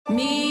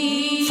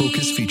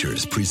Focus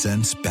Features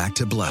presents Back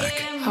to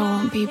Black. I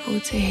want people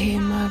to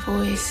hear my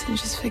voice and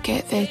just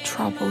forget their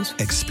troubles.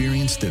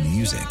 Experience the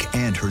music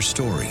and her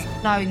story.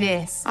 Know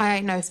this, I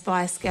ain't no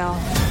Spice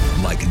Girl.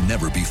 Like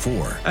never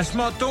before. That's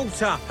my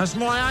daughter. That's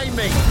my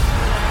Amy.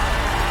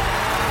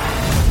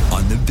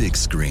 On the big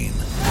screen.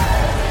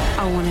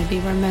 I want to be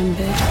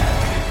remembered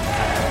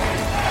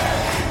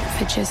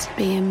for just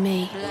being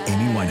me.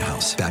 Amy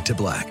Winehouse, Back to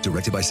Black,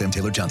 directed by Sam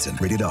Taylor Johnson.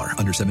 Rated R,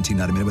 under 17,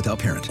 not a minute without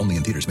parent. Only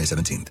in theaters May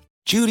 17th.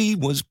 Judy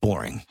was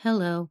boring.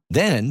 Hello.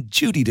 Then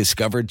Judy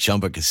discovered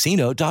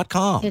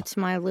ChumbaCasino.com. It's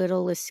my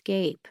little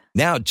escape.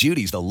 Now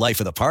Judy's the life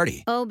of the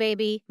party. Oh,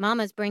 baby,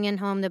 mama's bringing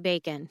home the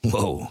bacon.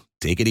 Whoa,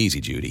 take it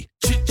easy, Judy.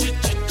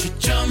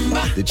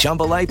 The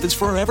Chumba life is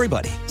for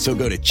everybody. So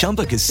go to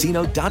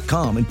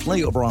ChumbaCasino.com and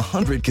play over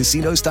 100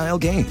 casino-style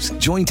games.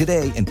 Join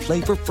today and play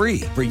for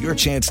free for your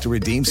chance to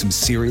redeem some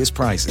serious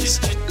prizes.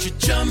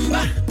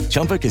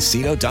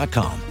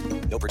 ChumbaCasino.com.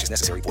 No purchase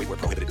necessary. Void where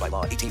prohibited by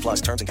law. 18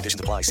 plus terms and conditions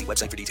apply. See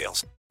website for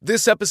details.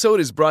 This episode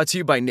is brought to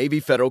you by Navy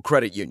Federal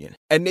Credit Union.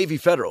 At Navy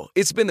Federal,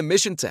 it's been the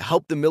mission to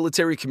help the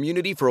military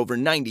community for over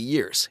 90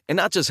 years. And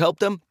not just help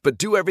them, but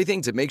do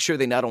everything to make sure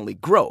they not only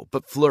grow,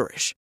 but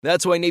flourish.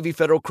 That's why Navy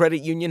Federal Credit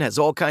Union has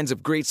all kinds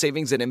of great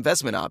savings and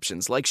investment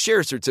options like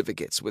share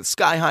certificates with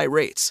sky-high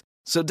rates.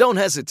 So don't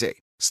hesitate.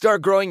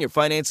 Start growing your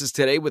finances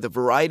today with a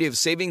variety of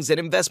savings and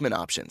investment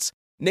options.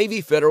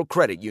 Navy Federal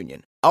Credit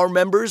Union. Our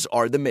members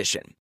are the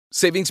mission.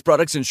 Savings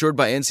products insured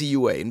by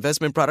NCUA.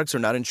 Investment products are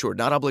not insured,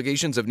 not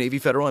obligations of Navy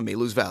Federal and may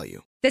lose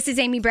value. This is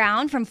Amy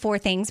Brown from Four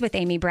Things with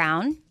Amy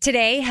Brown.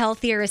 Today,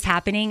 Healthier is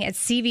happening at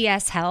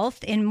CVS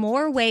Health in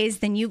more ways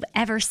than you've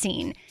ever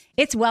seen.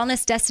 It's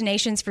wellness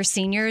destinations for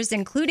seniors,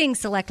 including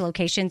select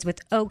locations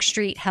with Oak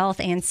Street Health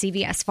and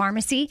CVS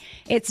Pharmacy.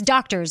 It's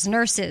doctors,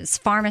 nurses,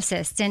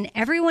 pharmacists, and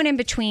everyone in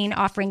between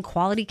offering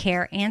quality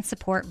care and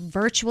support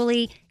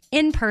virtually,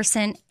 in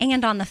person,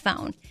 and on the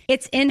phone.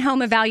 It's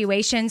in-home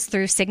evaluations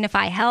through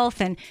Signify Health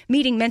and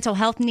meeting mental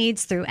health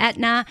needs through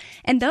Aetna.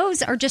 And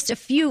those are just a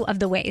few of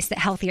the ways that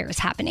Healthier is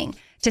happening.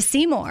 To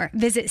see more,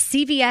 visit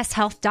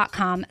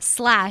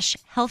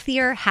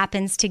cvshealth.com/healthier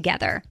happens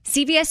together.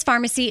 CVS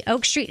Pharmacy,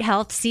 Oak Street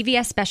Health,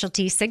 CVS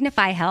Specialty,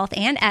 Signify Health,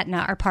 and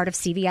Aetna are part of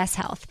CVS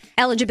Health.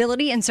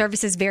 Eligibility and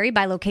services vary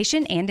by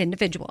location and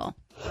individual.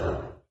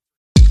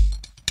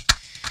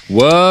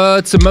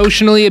 What's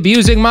emotionally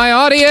abusing my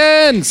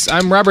audience?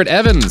 I'm Robert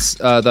Evans,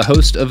 the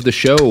host of the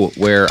show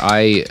where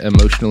I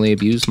emotionally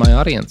abuse my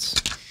audience.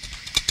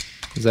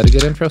 Is that a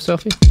good intro,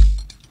 Sophie?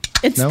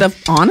 It's the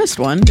honest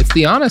one. It's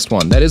the honest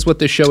one. That is what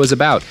this show is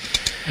about.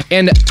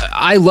 And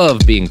I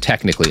love being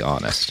technically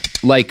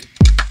honest. Like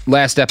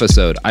last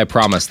episode, I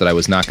promised that I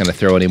was not going to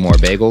throw any more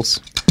bagels.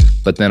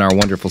 But then our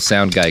wonderful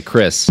sound guy,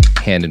 Chris,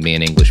 handed me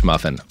an English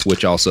muffin,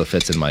 which also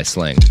fits in my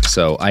sling.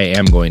 So I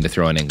am going to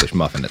throw an English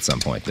muffin at some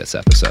point this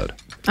episode.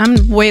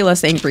 I'm way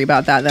less angry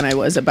about that than I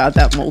was about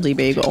that moldy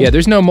bagel. Yeah,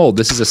 there's no mold.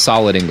 This is a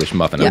solid English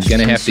muffin. I'm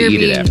going to have to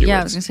eat it afterwards. Yeah,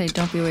 I was going to say,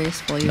 don't be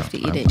wasteful. You have to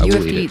eat it. You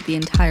have to eat the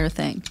entire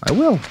thing. I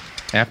will,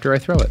 after I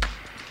throw it.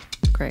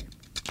 Great.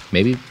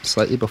 Maybe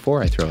slightly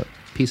before I throw it.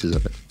 Pieces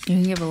of it. You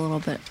can give a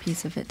little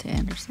piece of it to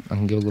Anderson. I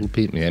can give a little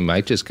piece. I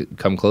might just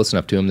come close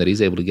enough to him that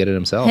he's able to get it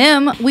himself.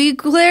 We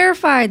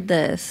clarified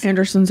this.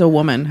 Anderson's a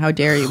woman. How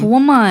dare you?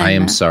 Woman. I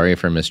am sorry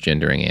for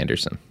misgendering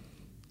Anderson.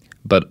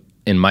 But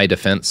in my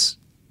defense,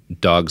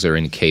 dogs are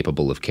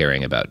incapable of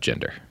caring about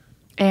gender.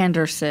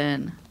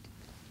 Anderson.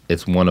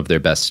 It's one of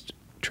their best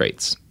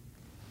traits.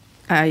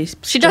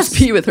 She does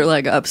pee with her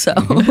leg up, so.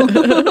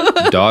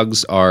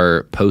 Dogs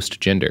are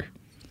post-gender.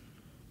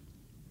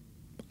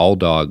 All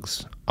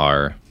dogs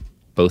are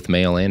both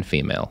male and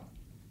female.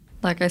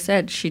 Like I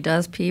said, she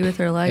does pee with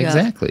her leg up.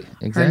 Exactly.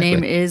 Her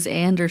name is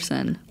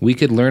Anderson. We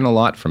could learn a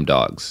lot from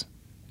dogs,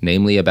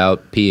 namely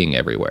about peeing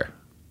everywhere.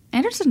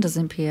 Anderson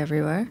doesn't pee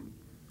everywhere.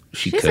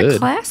 She's a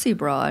classy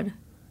broad.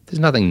 There's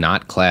nothing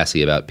not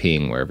classy about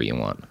peeing wherever you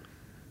want.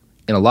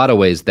 In a lot of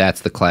ways,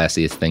 that's the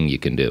classiest thing you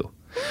can do.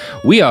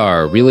 We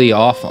are really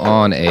off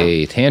on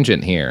a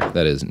tangent here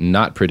that is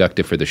not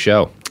productive for the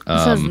show.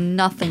 This has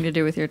nothing to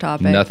do with your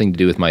topic. Nothing to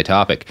do with my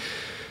topic.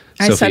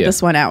 I Sophia. set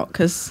this one out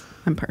because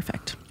I'm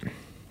perfect.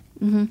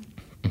 Mm-hmm.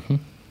 Mm-hmm.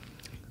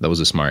 That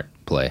was a smart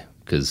play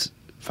because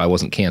if I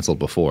wasn't canceled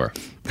before,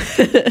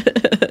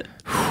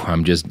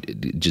 I'm just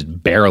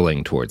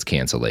barreling towards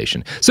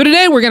cancellation. So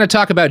today we're going to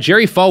talk about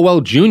Jerry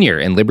Falwell Jr.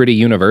 and Liberty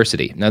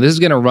University. Now this is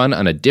going to run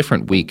on a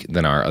different week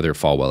than our other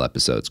Falwell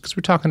episodes because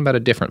we're talking about a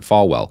different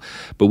Falwell.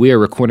 But we are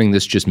recording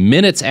this just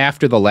minutes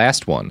after the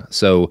last one.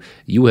 So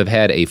you have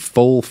had a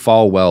full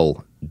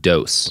Falwell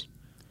dose.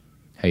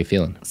 How you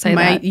feeling?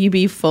 Might you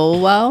be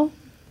Falwell?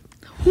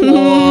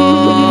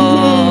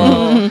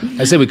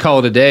 I say we call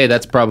it a day.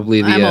 That's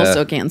probably the... I'm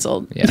also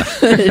canceled. Yeah.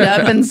 It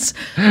happens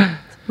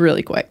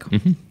really quick.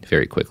 Mm-hmm.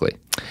 Very quickly.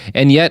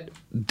 And yet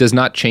does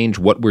not change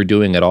what we're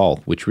doing at all,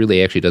 which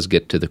really actually does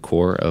get to the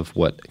core of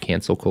what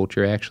cancel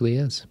culture actually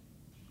is.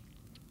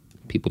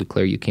 People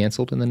declare you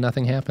canceled and then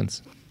nothing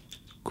happens.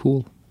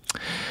 Cool.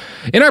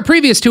 In our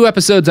previous 2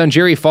 episodes on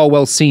Jerry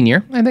Falwell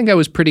Sr., I think I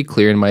was pretty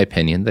clear in my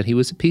opinion that he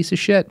was a piece of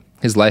shit.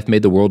 His life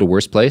made the world a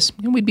worse place,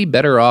 and we'd be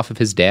better off if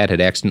his dad had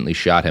accidentally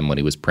shot him when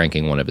he was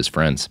pranking one of his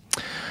friends.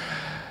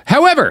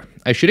 However,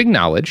 I should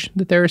acknowledge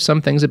that there are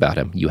some things about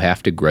him you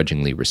have to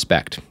grudgingly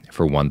respect.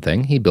 For one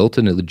thing, he built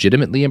a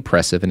legitimately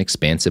impressive and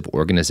expansive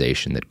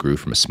organization that grew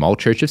from a small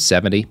church of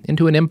 70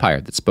 into an empire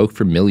that spoke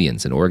for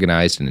millions and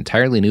organized an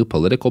entirely new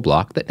political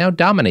bloc that now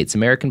dominates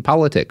American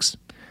politics.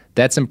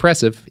 That's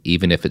impressive,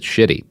 even if it's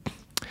shitty.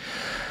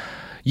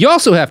 You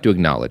also have to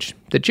acknowledge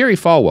that Jerry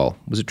Falwell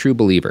was a true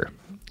believer.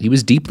 He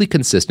was deeply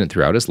consistent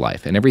throughout his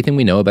life, and everything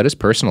we know about his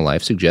personal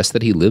life suggests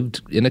that he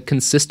lived in a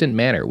consistent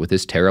manner with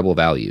his terrible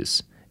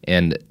values.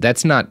 And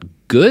that's not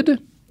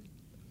good,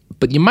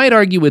 but you might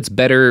argue it's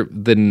better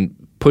than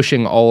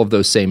pushing all of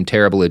those same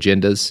terrible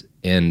agendas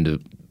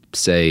and,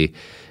 say,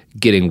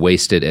 getting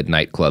wasted at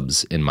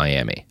nightclubs in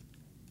Miami,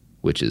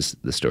 which is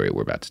the story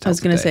we're about to tell. I was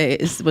going to say,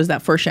 was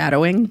that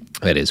foreshadowing?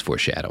 That is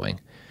foreshadowing.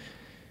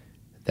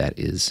 That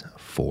is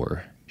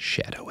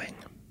foreshadowing.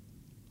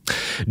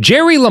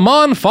 Jerry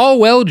Lamont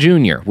Falwell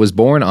Jr. was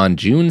born on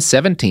June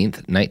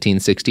 17th,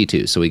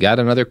 1962. So he got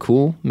another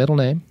cool middle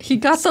name. He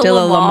got the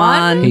Still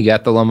Lamont? He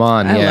got the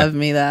Lamont, yeah. I love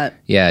me that.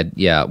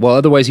 Yeah. Well,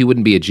 otherwise he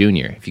wouldn't be a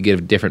junior. If you get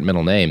a different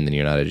middle name, then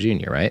you're not a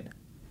junior, right?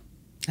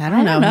 I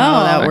don't know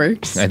how that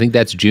works. I think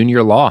that's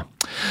junior law.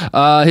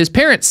 His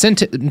parents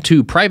sent him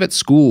to private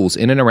schools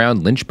in and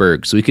around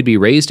Lynchburg so he could be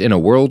raised in a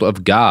world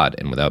of God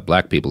and without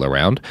black people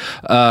around,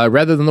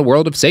 rather than the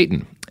world of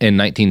Satan. In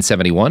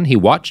 1971, he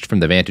watched from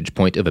the vantage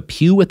point of a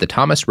pew at the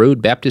Thomas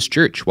Road Baptist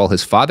Church while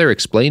his father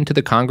explained to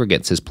the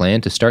congregants his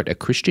plan to start a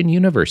Christian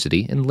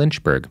university in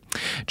Lynchburg.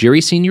 Jerry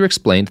Sr.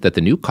 explained that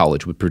the new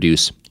college would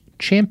produce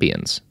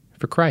champions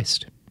for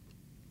Christ.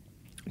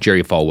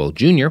 Jerry Falwell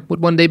Jr. would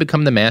one day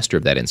become the master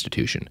of that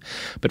institution.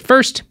 But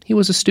first, he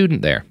was a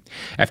student there.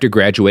 After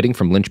graduating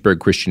from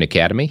Lynchburg Christian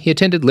Academy, he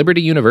attended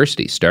Liberty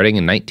University starting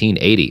in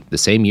 1980, the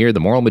same year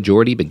the moral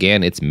majority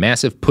began its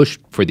massive push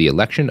for the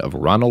election of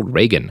Ronald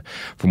Reagan.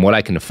 From what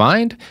I can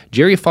find,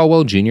 Jerry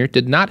Falwell Jr.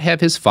 did not have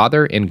his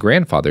father and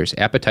grandfather's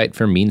appetite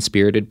for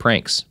mean-spirited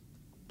pranks.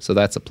 So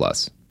that's a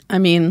plus. I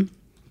mean,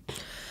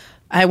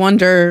 I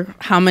wonder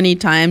how many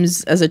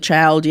times as a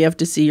child you have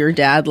to see your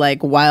dad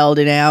like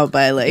wilding out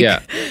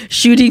by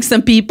shooting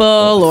some people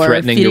or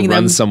threatening feeding to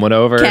run them someone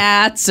over,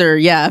 cats, or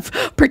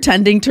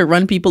pretending to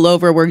run people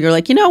over. Where you're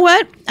like, you know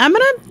what, I'm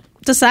gonna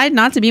decide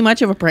not to be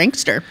much of a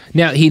prankster.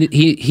 Now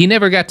he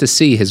never got to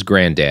see his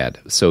granddad,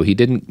 so he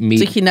didn't meet.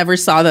 So he never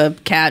saw the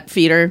cat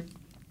feeder.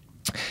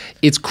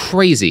 It's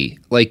crazy.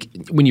 Like,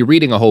 when you're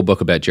reading a whole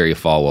book about Jerry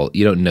Falwell,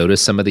 you don't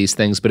notice some of these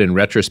things, but in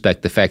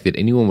retrospect, the fact that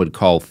anyone would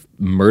call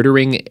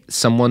murdering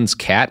someone's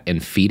cat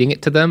and feeding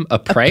it to them a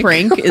prank? A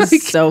prank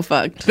is so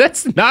fucked.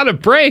 That's not a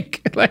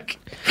prank.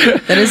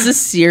 That is a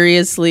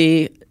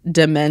seriously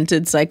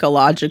demented,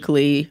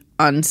 psychologically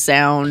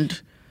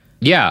unsound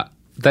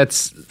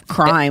that's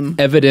crime.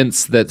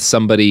 Evidence that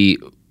somebody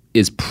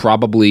is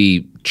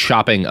probably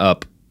chopping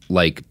up,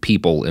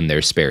 people in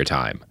their spare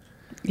time.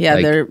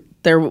 Yeah,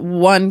 they're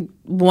one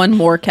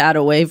more cat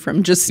away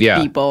from just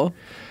people.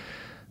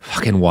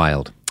 Fucking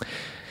wild.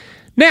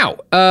 Now,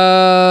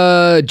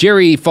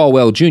 Jerry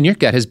Falwell Jr.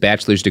 got his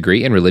bachelor's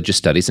degree in religious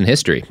studies and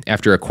history.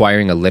 After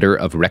acquiring a letter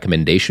of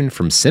recommendation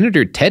from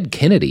Senator Ted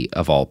Kennedy,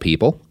 of all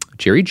people,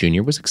 Jerry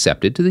Jr. was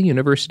accepted to the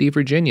University of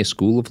Virginia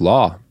School of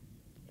Law.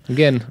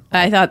 Again,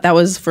 I thought that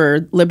was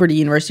for Liberty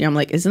University. I'm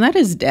like, isn't that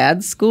his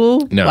dad's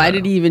school? Why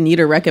did he even need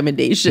a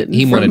recommendation?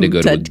 He wanted to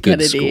go Ted to a good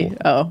Kennedy school.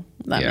 Oh,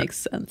 that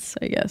makes sense,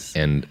 I guess.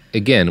 And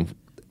again,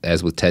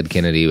 as with Ted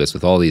Kennedy, as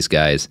with all these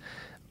guys,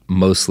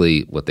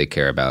 mostly what they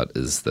care about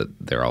is that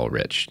they're all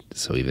rich.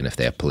 So even if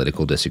they have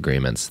political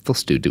disagreements, they'll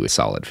still do a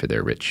solid for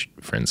their rich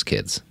friends'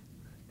 kids.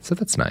 So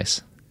that's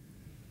nice.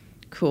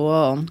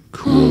 Cool.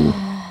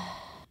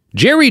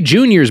 Jerry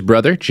Jr.'s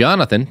brother,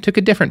 Jonathan, took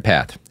a different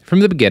path. From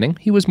the beginning,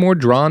 he was more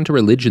drawn to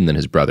religion than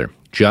his brother.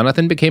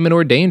 Jonathan became an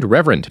ordained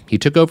reverend. He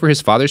took over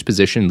his father's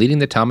position leading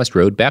the Thomas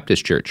Road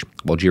Baptist Church.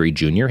 While Jerry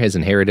Jr. has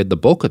inherited the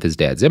bulk of his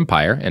dad's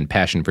empire and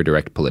passion for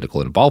direct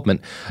political involvement,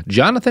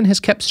 Jonathan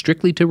has kept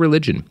strictly to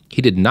religion.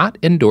 He did not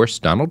endorse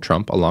Donald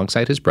Trump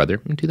alongside his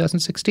brother in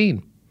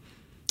 2016.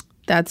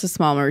 That's a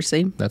small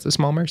mercy. That's a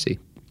small mercy.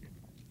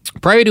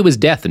 Prior to his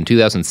death in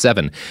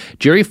 2007,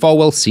 Jerry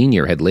Falwell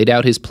Sr. had laid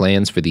out his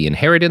plans for the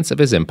inheritance of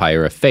his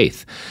empire of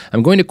faith.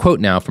 I'm going to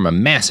quote now from a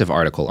massive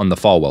article on the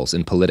Falwells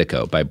in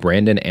Politico by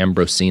Brandon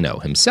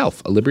Ambrosino,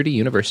 himself a Liberty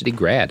University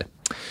grad.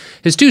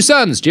 His 2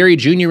 sons, Jerry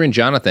Jr. and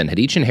Jonathan, had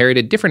each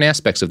inherited different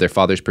aspects of their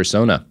father's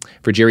persona.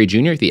 For Jerry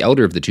Jr., the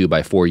elder of the two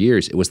by 4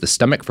 years, it was the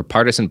stomach for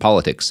partisan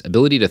politics,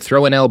 ability to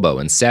throw an elbow,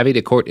 and savvy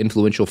to court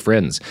influential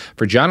friends.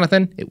 For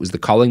Jonathan, it was the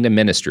calling to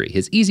ministry,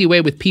 his easy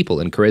way with people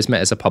and charisma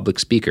as a public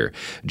speaker.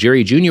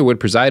 Jerry Jr. would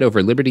preside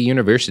over Liberty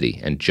University,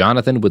 and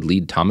Jonathan would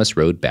lead Thomas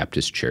Road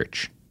Baptist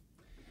Church.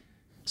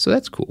 So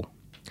that's cool.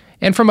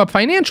 And from a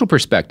financial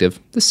perspective,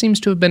 this seems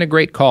to have been a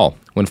great call.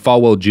 When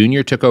Falwell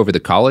Jr. took over the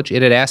college,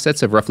 it had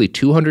assets of roughly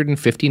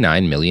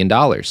 $259 million.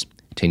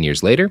 10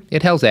 years later,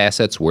 it held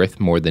assets worth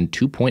more than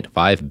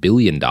 $2.5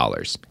 billion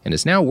and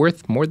is now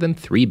worth more than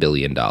 $3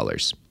 billion.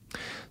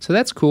 So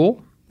that's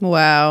cool.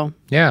 Wow.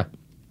 Yeah.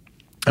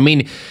 I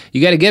mean,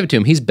 you got to give it to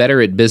him. He's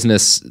better at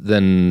business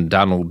than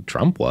Donald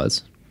Trump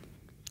was.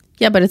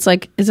 Yeah, but it's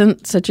like,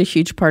 isn't such a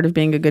huge part of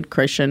being a good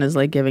Christian is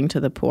like giving to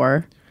the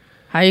poor?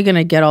 How are you going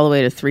to get all the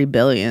way to $3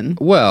 billion?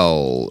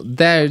 Well,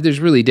 there's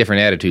really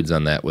different attitudes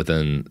on that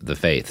within the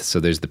faith. So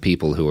there's the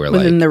people who are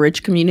within the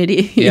rich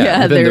community?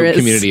 Yeah, within there the is.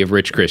 community of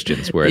rich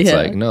Christians where it's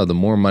like, no, the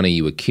more money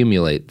you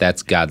accumulate,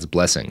 that's God's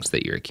blessings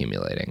that you're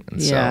accumulating.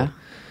 And so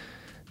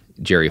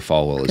Jerry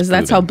Falwell is because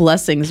that's how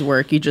blessings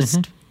work. You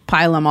just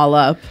pile them all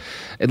up.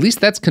 At least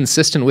that's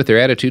consistent with their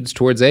attitudes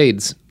towards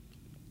AIDS.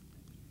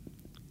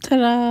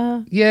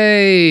 Ta-da.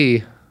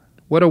 Yay.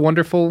 What a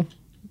wonderful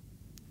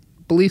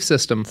belief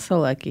system. So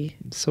lucky.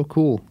 So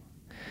cool.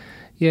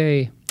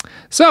 Yay.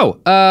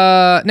 So,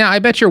 now I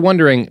bet you're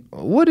wondering,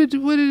 what did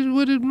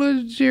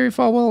Jerry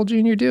Falwell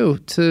Jr. do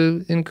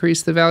to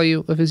increase the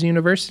value of his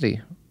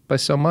university by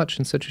so much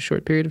in such a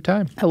short period of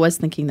time? I was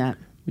thinking that.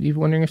 Were you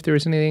wondering if there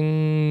was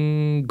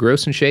anything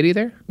gross and shady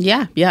there?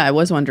 Yeah, I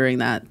was wondering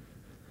that.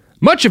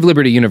 Much of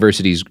Liberty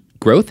University's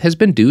growth has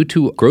been due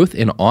to growth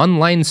in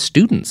online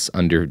students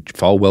under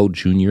Falwell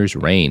Jr.'s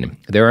reign.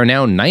 There are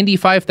now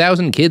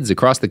 95,000 kids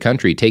across the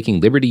country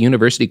taking Liberty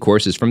University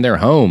courses from their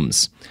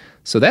homes.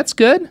 So that's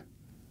good.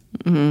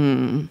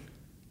 Now,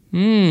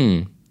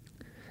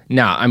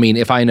 I mean,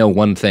 if I know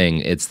one thing,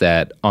 it's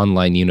that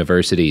online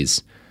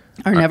universities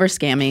are never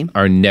scammy.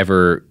 Are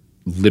never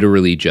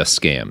literally just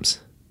scams.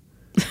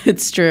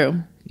 It's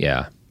true.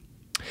 Yeah.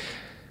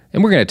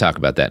 And we're going to talk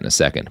about that in a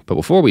second. But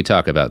before we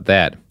talk about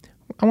that,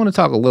 I want to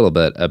talk a little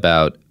bit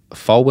about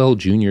Falwell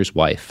Jr.'s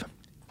wife,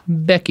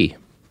 Becky.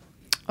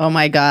 Oh,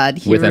 my God.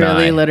 He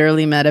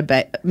literally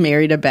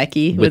married a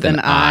Becky with an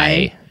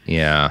I.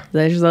 Yeah.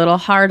 There's a little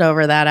heart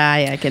over that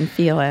I. I can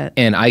feel it.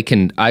 And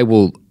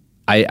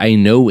I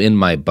know in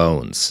my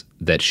bones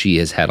that she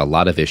has had a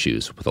lot of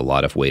issues with a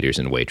lot of waiters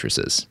and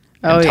waitresses.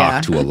 And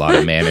talked to a lot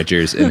of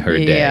managers in her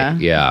day.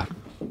 Yeah.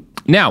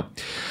 Now,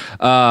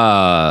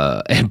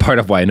 and part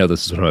of why I know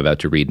this is what I'm about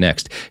to read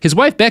next. His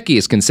wife, Becky,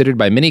 is considered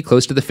by many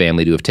close to the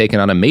family to have taken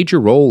on a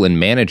major role in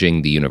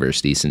managing the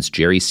university since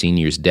Jerry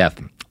Sr.'s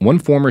death. One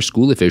former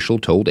school official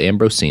told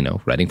Ambrosino,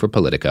 writing for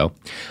Politico,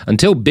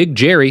 "Until Big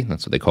Jerry,"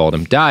 that's what they called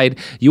him, "died,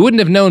 you wouldn't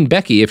have known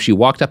Becky if she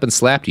walked up and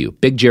slapped you.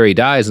 Big Jerry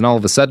dies, and all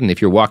of a sudden,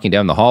 if you're walking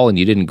down the hall and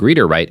you didn't greet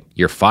her right,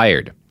 you're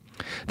fired."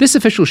 This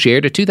official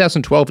shared a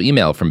 2012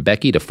 email from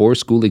Becky to 4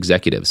 school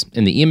executives.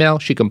 In the email,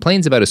 she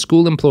complains about a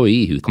school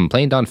employee who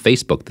complained on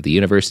Facebook that the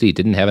university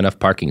didn't have enough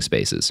parking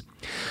spaces.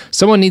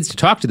 "Someone needs to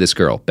talk to this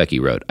girl," Becky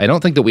wrote. "I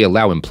don't think that we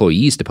allow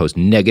employees to post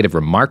negative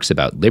remarks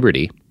about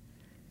Liberty."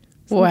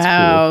 So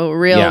wow, cool.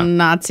 Real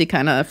Nazi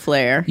kind of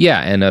flair. Yeah,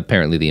 and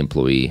apparently the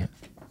employee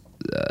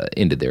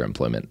ended their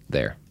employment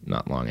there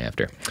not long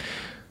after.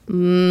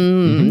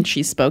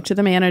 She spoke to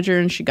the manager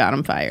and she got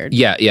him fired.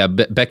 Yeah.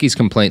 Becky's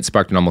complaint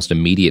sparked an almost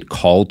immediate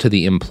call to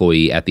the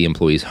employee at the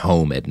employee's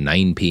home at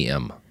 9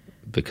 p.m.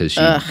 because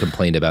she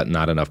complained about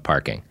not enough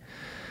parking.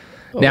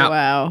 Now,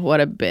 wow,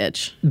 what a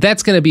bitch.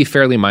 That's going to be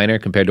fairly minor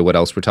compared to what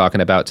else we're talking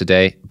about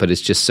today, but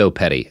it's just so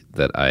petty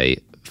that I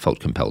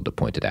felt compelled to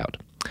point it out.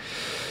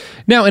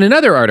 Now, in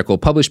another article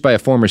published by a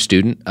former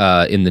student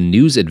in the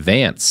News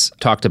Advance,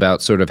 talked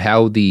about sort of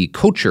how the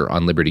culture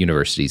on Liberty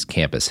University's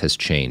campus has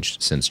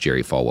changed since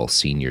Jerry Falwell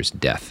Sr.'s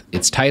death.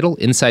 Its title,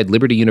 Inside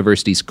Liberty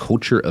University's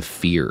Culture of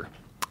Fear.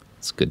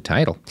 It's a good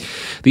title.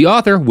 The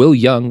author, Will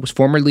Young, was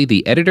formerly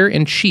the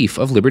editor-in-chief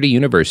of Liberty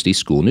University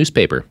school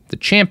newspaper, The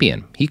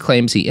Champion. He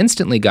claims he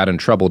instantly got in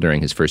trouble during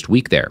his first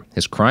week there.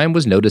 His crime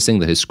was noticing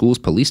that his school's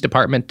police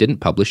department didn't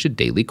publish a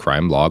daily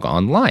crime log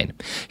online.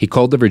 He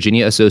called the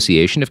Virginia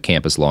Association of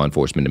Campus Law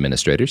Enforcement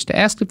Administrators to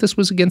ask if this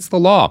was against the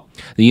law.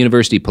 The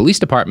university police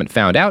department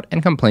found out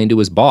and complained to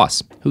his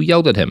boss, who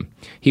yelled at him.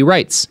 He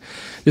writes,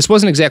 "This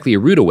wasn't exactly a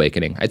rude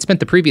awakening. I'd spent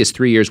the previous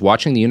 3 years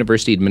watching the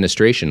university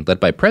administration, led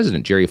by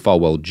President Jerry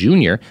Falwell Jr.,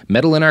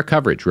 meddle in our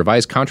coverage,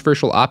 revise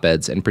controversial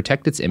op-eds, and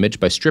protect its image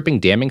by stripping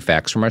damning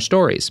facts from our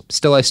stories.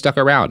 Still, I stuck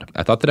around.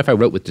 I thought that if I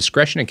wrote with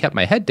discretion and kept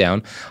my head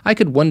down, I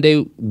could one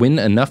day win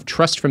enough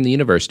trust from the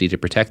university to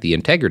protect the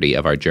integrity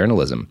of our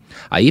journalism.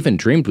 I even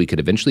dreamed we could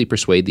eventually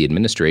persuade the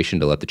administration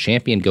to let the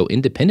Champion go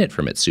independent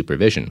from its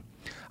supervision.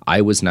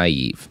 I was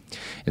naive.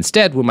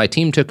 Instead, when my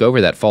team took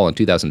over that fall in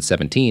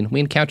 2017, we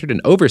encountered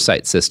an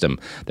oversight system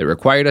that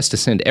required us to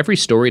send every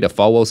story to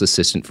Falwell's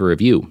assistant for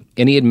review.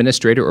 Any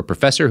administrator or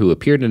professor who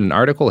appeared in an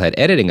article had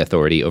editing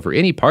authority over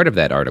any part of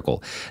that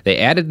article. They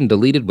added and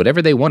deleted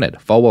whatever they wanted.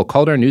 Falwell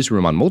called our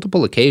newsroom on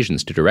multiple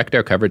occasions to direct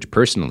our coverage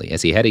personally,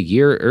 as he had a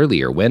year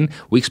earlier when,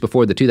 weeks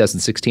before the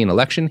 2016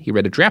 election, he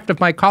read a draft of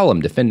my column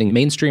defending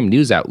mainstream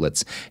news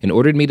outlets and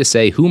ordered me to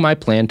say whom I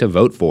planned to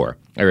vote for.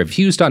 I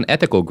refused on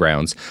ethical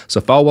grounds,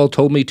 so Falwell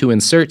told me to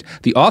insert,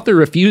 the author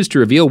refused to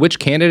reveal which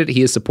candidate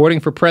he is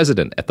supporting for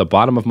president at the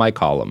bottom of my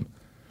column."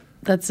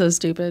 That's so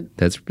stupid.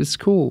 It's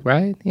cool,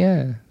 right?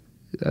 Yeah.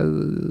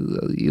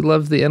 You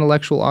love the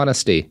intellectual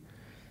honesty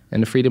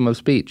and the freedom of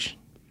speech.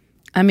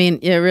 I mean,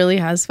 it really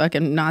has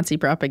fucking Nazi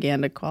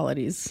propaganda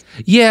qualities.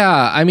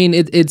 Yeah, I mean,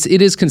 it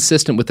is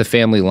consistent with the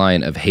family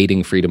line of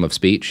hating freedom of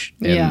speech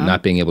and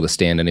not being able to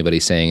stand anybody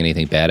saying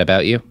anything bad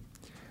about you.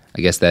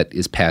 I guess that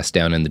is passed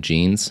down in the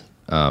genes,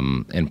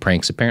 and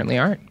pranks apparently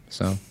aren't.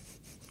 So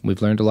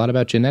we've learned a lot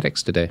about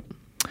genetics today.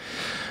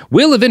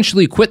 Will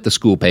eventually quit the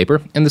school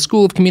paper, and the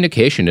School of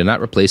Communication did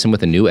not replace him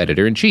with a new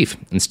editor-in-chief.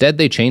 Instead,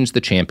 they changed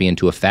the Champion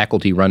to a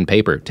faculty-run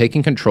paper,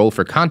 taking control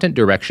for content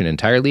direction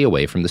entirely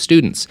away from the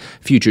students.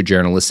 Future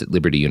journalists at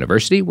Liberty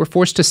University were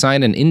forced to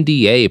sign an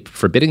NDA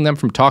forbidding them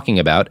from talking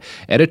about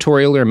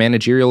editorial or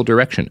managerial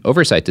direction,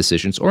 oversight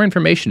decisions, or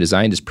information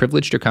designed as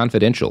privileged or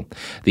confidential.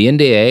 The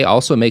NDA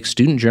also makes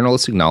student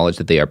journalists acknowledge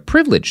that they are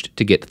privileged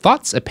to get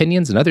thoughts,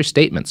 opinions, and other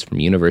statements from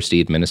university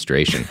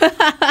administration.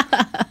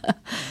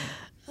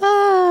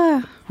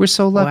 We're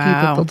so lucky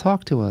that they'll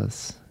talk to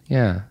us.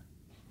 Yeah,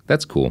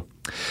 that's cool.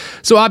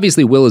 So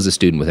obviously Will is a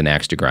student with an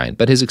axe to grind,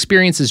 but his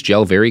experiences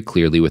gel very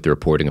clearly with the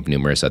reporting of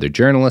numerous other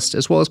journalists,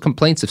 as well as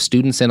complaints of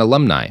students and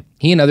alumni.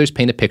 He and others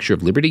paint a picture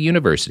of Liberty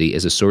University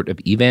as a sort of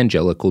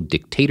evangelical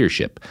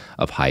dictatorship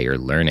of higher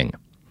learning,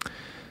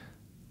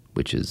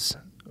 which is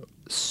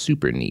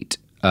super neat.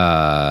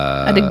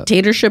 A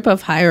dictatorship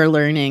of higher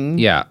learning.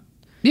 Yeah.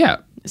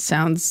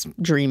 Sounds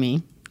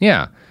dreamy.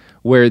 Yeah.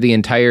 Where the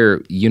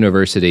entire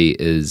university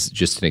is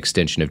just an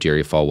extension of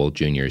Jerry Falwell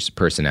Jr.'s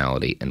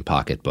personality and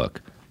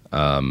pocketbook.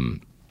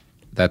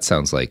 That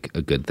sounds like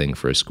a good thing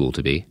for a school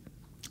to be.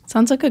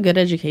 Sounds like a good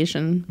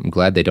education. I'm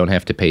glad they don't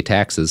have to pay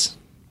taxes.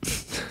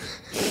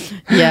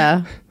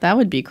 Yeah, that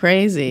would be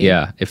crazy.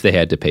 Yeah, if they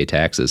had to pay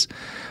taxes.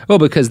 Well,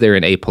 because they're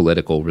an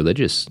apolitical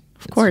religious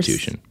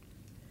institution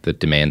that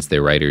demands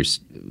their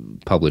writers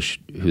publish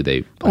who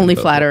they only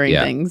flattering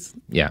things.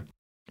 Yeah.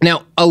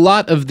 Now, a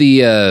lot of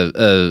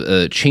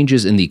the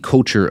changes in the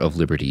culture of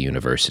Liberty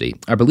University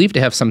are believed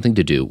to have something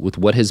to do with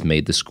what has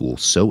made the school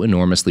so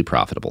enormously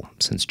profitable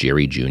since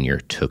Jerry Jr.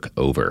 took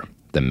over: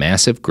 the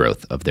massive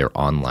growth of their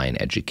online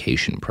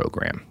education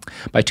program.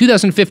 By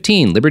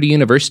 2015, Liberty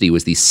University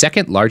was the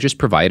second largest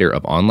provider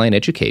of online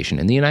education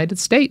in the United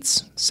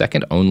States,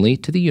 second only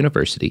to the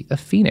University of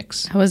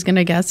Phoenix. I was going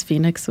to guess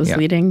Phoenix was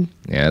leading.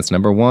 Yeah, it's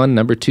number one.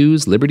 Number two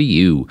is Liberty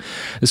U.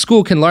 The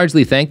school can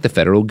largely thank the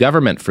federal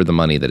government for the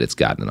money that it's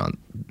gotten on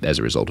as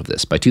a result of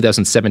this. By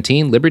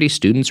 2017, Liberty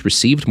students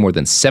received more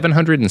than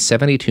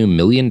 $772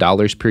 million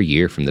per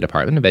year from the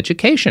Department of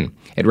Education.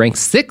 It ranks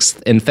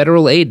sixth in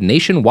federal aid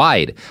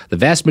nationwide. The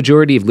vast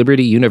majority of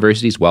Liberty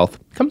University's wealth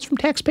comes from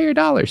taxpayer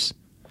dollars.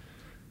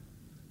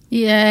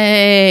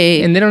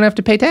 Yay. And they don't have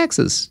to pay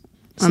taxes.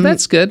 So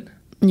that's good.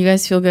 You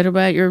guys feel good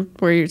about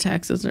where your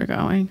taxes are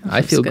going?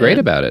 I feel great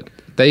about it.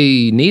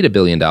 They need $1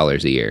 billion a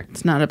year.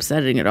 It's not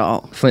upsetting at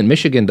all. Flint,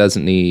 Michigan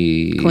doesn't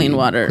need clean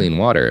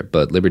water,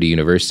 but Liberty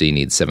University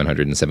needs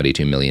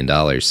 $772 million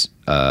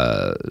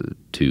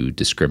to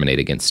discriminate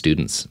against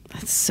students.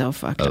 That's so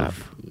fucked up.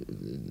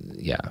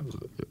 Yeah,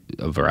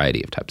 a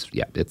variety of types.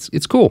 Yeah,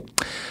 it's cool.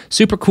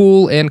 Super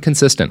cool and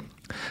consistent.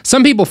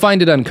 Some people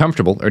find it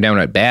uncomfortable or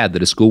downright bad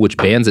that a school which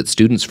bans its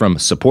students from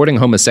supporting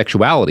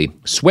homosexuality,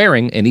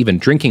 swearing, and even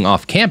drinking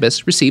off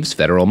campus receives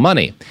federal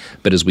money.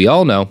 But as we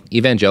all know,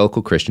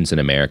 evangelical Christians in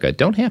America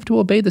don't have to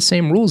obey the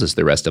same rules as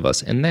the rest of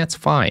us, and that's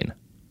fine.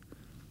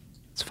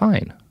 It's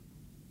fine.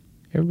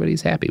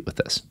 Everybody's happy with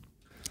this.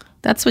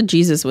 That's what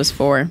Jesus was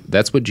for.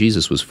 That's what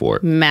Jesus was for.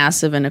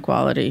 Massive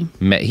inequality.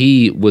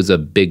 He was a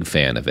big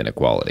fan of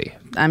inequality.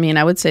 I mean,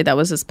 I would say that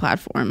was his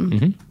platform.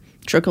 Mm-hmm.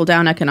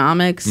 Trickle-down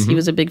economics, he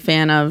was a big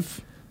fan of,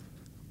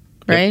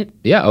 right?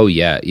 Yeah. Oh,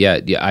 yeah.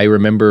 I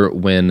remember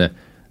when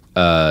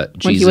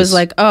Jesus... When he was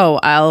like, oh,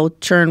 I'll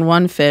churn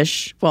one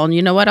fish. Well,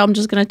 you know what? I'm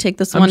just going to take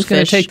this one fish. I'm just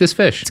going to take this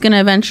fish. It's going to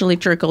eventually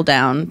trickle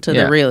down to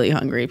the really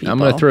hungry people. I'm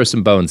going to throw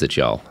some bones at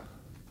y'all.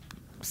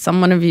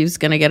 Someone of you is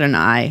going to get an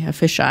eye, a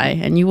fish eye,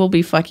 and you will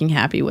be fucking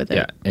happy with it.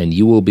 Yeah, and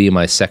you will be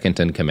my second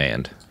in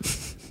command.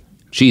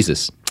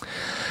 Jesus.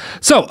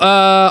 So,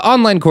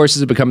 online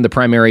courses have become the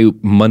primary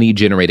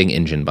money-generating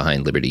engine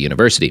behind Liberty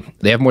University.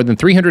 They have more than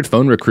 300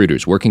 phone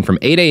recruiters working from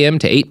 8 a.m.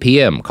 to 8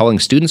 p.m., calling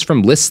students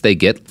from lists they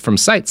get from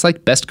sites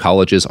like Best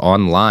Colleges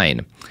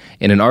Online.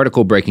 In an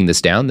article breaking this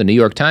down, the New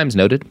York Times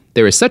noted,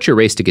 there is such a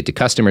race to get to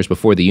customers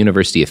before the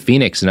University of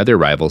Phoenix and other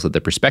rivals that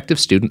the prospective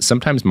students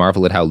sometimes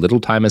marvel at how little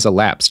time has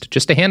elapsed,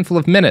 just a handful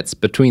of minutes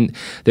between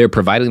their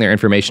providing their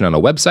information on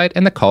a website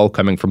and the call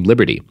coming from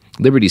Liberty.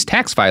 Liberty's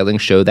tax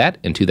filings show that,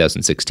 in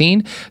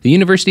 2016, the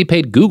university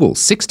paid Google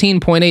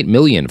 $16.8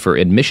 million for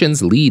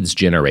admissions leads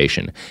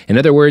generation. In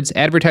other words,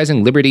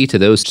 advertising Liberty to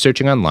those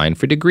searching online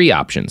for degree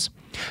options.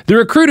 The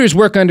recruiters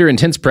work under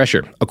intense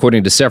pressure,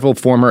 according to several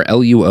former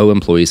LUO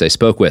employees I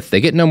spoke with. They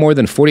get no more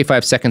than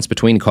 45 seconds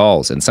between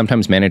calls, and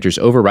sometimes managers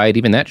override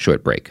even that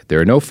short break. There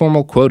are no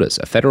formal quotas.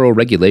 A federal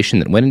regulation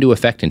that went into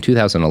effect in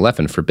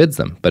 2011 forbids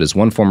them. But as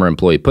one former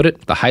employee put it,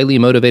 the highly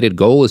motivated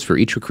goal is for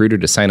each recruiter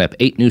to sign up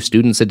 8 new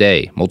students a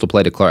day.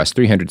 Multiplied across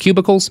 300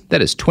 cubicles,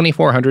 that is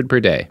 2,400 per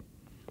day.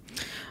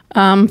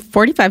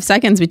 45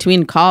 seconds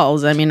between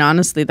calls. I mean,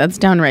 honestly, that's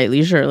downright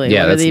leisurely.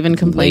 Yeah, what are they even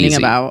complaining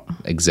lazy. about?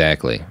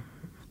 Exactly.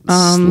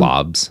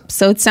 slobs.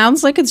 So it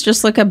sounds like it's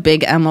just like a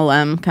big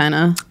MLM kind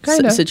of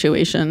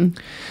situation.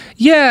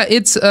 Yeah,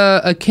 it's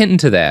akin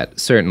to that,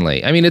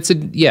 certainly. I mean, it's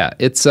not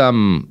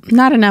an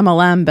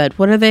MLM, but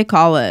what do they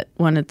call it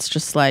when it's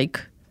just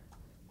like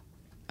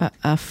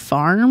a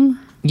farm?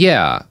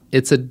 Yeah,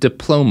 it's a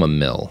diploma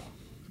mill.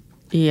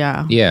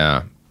 Yeah.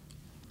 Yeah.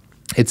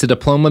 It's a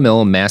diploma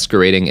mill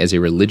masquerading as a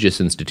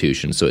religious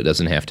institution so it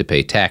doesn't have to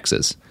pay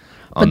taxes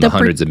on the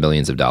hundreds of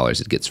millions of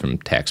dollars it gets from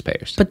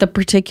taxpayers. But the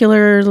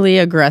particularly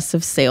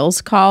aggressive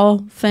sales call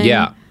thing,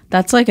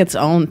 that's like its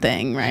own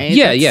thing, right?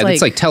 Yeah,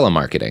 it's like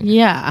telemarketing.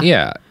 Yeah.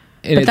 Yeah.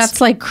 And but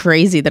that's like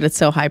crazy that it's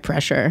so high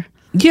pressure.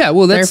 Yeah,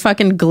 well, they're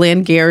fucking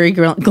Glenn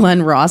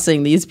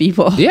Rossing these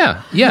people.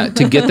 Yeah,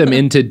 to get them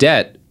into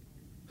debt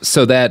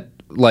so that,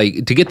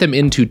 like, to get them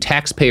into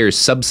taxpayer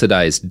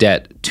subsidized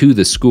debt to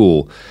the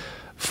school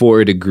for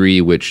a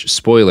degree which,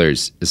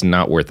 spoilers, is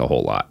not worth a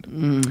whole lot.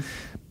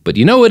 But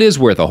you know it is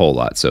worth a whole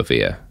lot,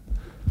 Sophia.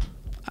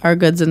 Our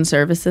goods and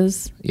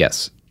services?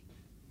 Yes.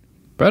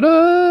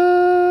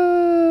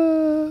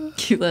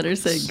 You let her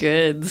say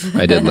goods.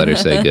 I did let her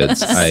say goods.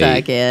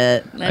 Suck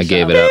it. I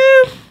gave it up.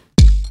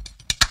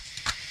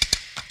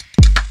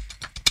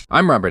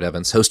 I'm Robert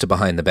Evans, host of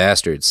Behind the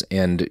Bastards,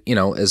 and,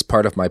 as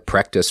part of my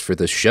practice for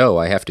this show,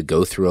 I have to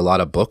go through a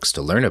lot of books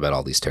to learn about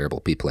all these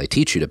terrible people I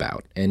teach it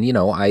about. And,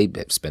 I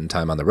spend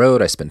time on the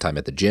road, I spend time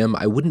at the gym.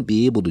 I wouldn't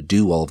be able to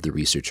do all of the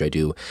research I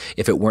do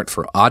if it weren't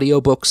for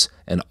audiobooks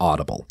and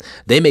Audible.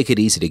 They make it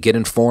easy to get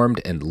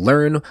informed and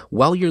learn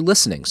while you're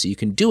listening, so you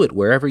can do it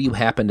wherever you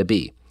happen to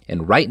be.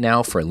 And right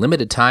now, for a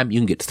limited time, you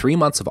can get 3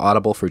 months of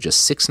Audible for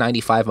just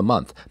 $6.95 a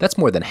month. That's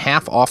more than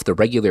half off the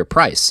regular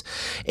price.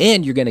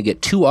 And you're going to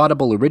get 2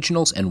 Audible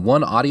originals and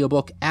 1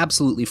 audiobook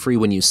absolutely free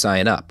when you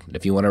sign up.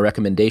 If you want a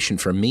recommendation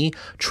from me,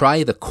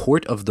 try The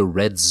Court of the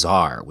Red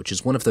Tsar, which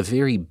is one of the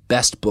very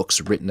best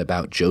books written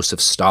about Joseph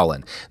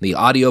Stalin. The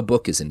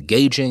audiobook is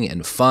engaging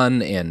and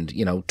fun and,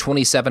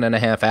 27 and a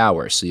half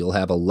hours, so you'll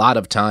have a lot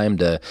of time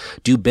to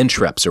do bench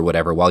reps or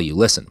whatever while you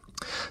listen.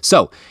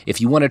 So, if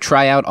you want to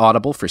try out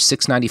Audible for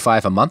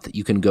 $6.95 a month,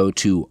 you can go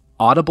to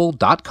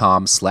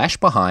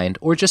audible.com/behind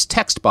or just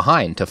text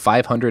behind to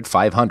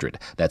 500-500.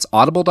 That's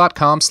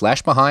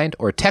audible.com/behind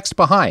or text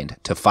behind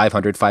to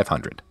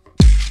 500-500.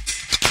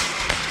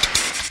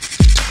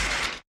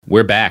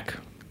 We're back.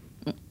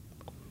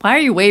 Why are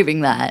you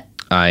waving that?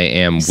 I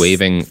am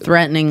waving.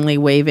 Threateningly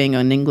waving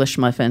an English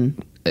muffin.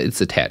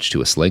 It's attached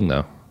to a sling,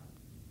 though.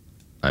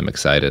 I'm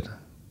excited.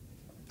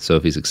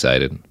 Sophie's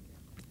excited.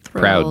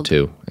 Proud,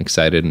 too.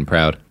 Excited and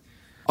proud.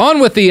 On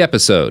with the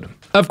episode.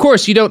 Of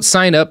course, you don't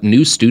sign up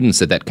new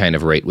students at that kind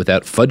of rate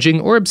without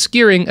fudging or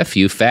obscuring a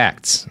few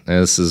facts.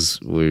 This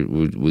is what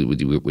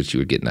you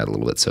were getting at a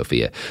little bit,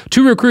 Sophia.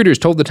 2 recruiters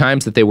told the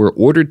Times that they were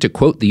ordered to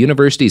quote the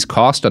university's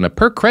cost on a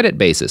per-credit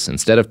basis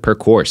instead of per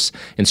course.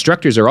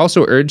 Instructors are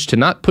also urged to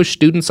not push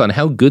students on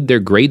how good their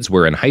grades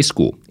were in high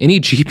school. Any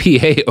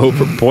GPA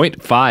over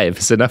 0.5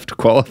 is enough to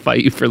qualify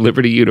you for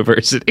Liberty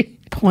University.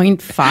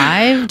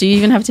 0.5? Do you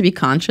even have to be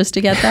conscious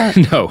to get that?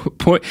 No.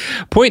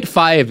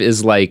 0.5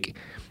 is like,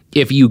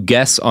 if you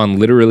guess on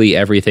literally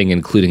everything,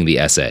 including the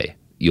essay,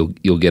 you'll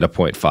get a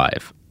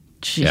 0.5.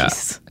 Jeez. Yeah.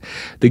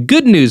 The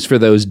good news for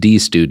those D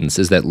students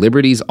is that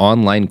Liberty's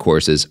online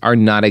courses are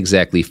not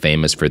exactly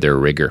famous for their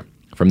rigor.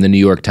 From the New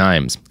York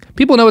Times,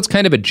 people know it's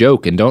kind of a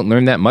joke and don't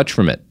learn that much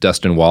from it.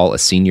 Dustin Wall, a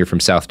senior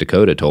from South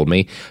Dakota, told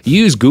me,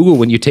 "You use Google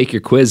when you take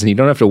your quiz and you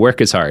don't have to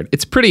work as hard.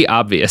 It's pretty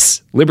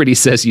obvious. Liberty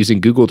says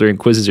using Google during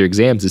quizzes or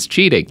exams is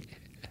cheating."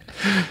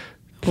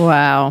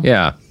 Wow.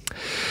 Yeah.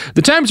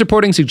 The Times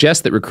reporting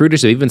suggests that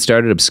recruiters have even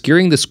started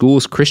obscuring the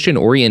school's Christian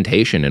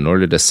orientation in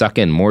order to suck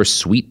in more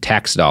sweet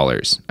tax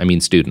dollars. I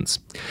mean students.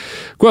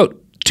 Quote,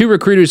 2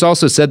 recruiters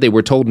also said they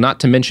were told not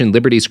to mention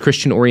Liberty's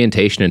Christian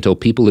orientation until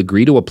people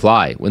agree to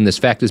apply. When this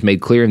fact is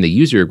made clear in the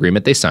user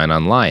agreement they sign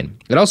online.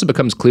 It also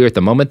becomes clear at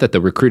the moment that the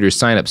recruiters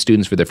sign up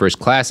students for their first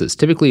classes,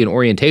 typically an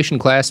orientation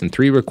class and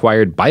 3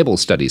 required Bible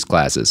studies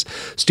classes.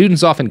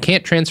 Students often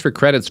can't transfer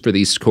credits for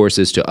these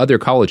courses to other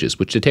colleges,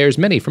 which deters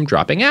many from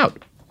dropping out.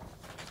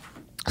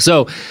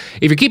 So,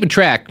 if you're keeping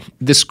track,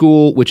 this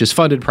school, which is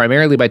funded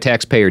primarily by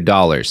taxpayer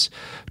dollars,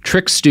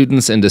 tricks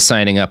students into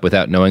signing up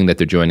without knowing that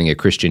they're joining a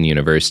Christian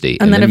university.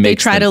 And then if they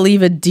try to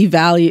leave, it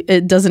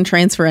doesn't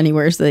transfer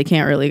anywhere, so they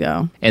can't really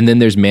go. And then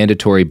there's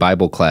mandatory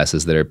Bible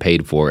classes that are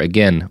paid for,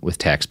 again, with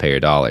taxpayer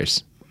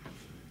dollars.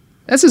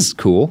 This is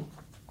cool.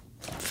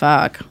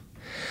 Fuck.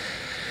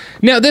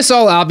 Now, this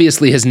all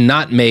obviously has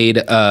not made...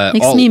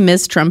 Makes me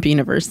miss Trump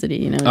University,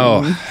 you know what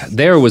I mean?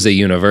 There was a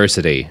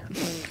university.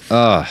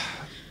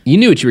 You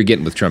knew what you were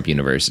getting with Trump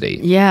University.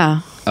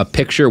 Yeah. A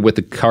picture with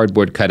a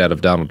cardboard cutout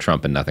of Donald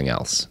Trump and nothing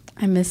else.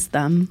 I miss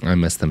them. I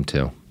miss them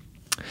too.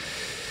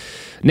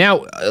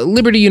 Now,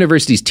 Liberty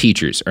University's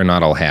teachers are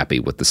not all happy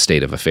with the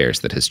state of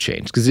affairs that has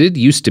changed, because it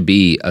used to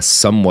be a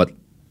somewhat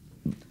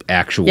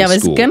actual school. Yeah, I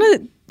was going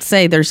to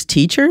say there's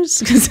teachers,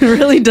 because it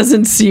really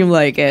doesn't seem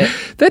like it.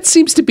 That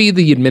seems to be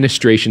the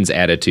administration's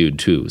attitude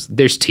too.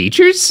 There's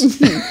teachers?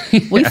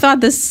 We thought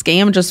this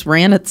scam just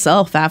ran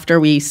itself after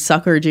we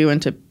suckered you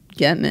into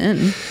getting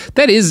in.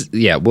 That is,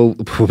 yeah, we'll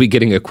be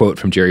getting a quote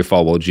from Jerry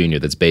Falwell Jr.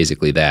 that's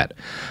basically that.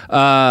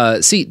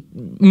 See,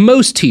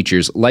 most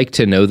teachers like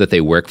to know that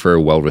they work for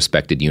a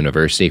well-respected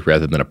university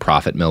rather than a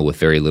profit mill with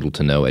very little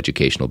to no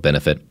educational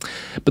benefit.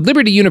 But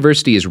Liberty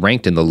University is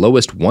ranked in the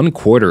lowest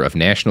 1/4 of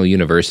national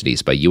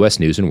universities by U.S.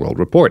 News & World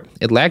Report.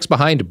 It lags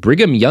behind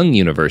Brigham Young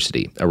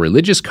University, a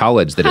religious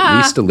college that at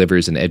least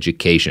delivers an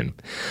education.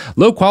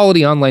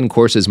 Low-quality online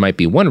courses might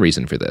be one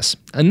reason for this.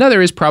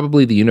 Another is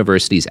probably the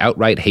university's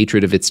outright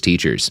hatred of its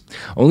teachers.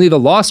 Only the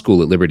law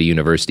school at Liberty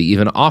University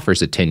even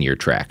offers a 10-year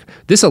track.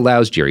 This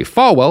allows Jerry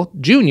Falwell,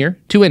 Jr.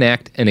 to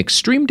enact an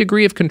extreme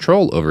degree of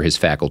control over his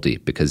faculty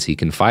because he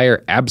can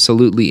fire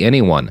absolutely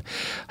anyone.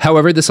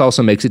 However, this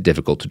also makes it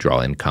difficult to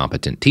draw in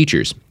competent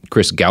teachers.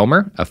 Chris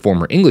Gaumer, a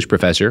former English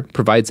professor,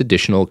 provides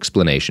additional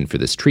explanation for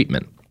this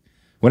treatment.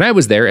 When I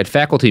was there at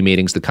faculty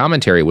meetings, the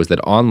commentary was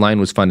that online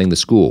was funding the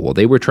school while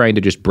they were trying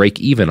to just break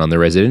even on the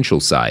residential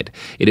side.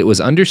 It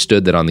was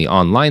understood that on the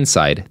online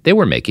side, they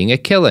were making a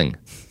killing.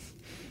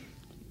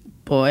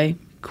 Boy.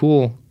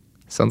 Cool.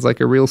 Sounds like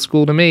a real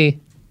school to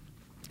me.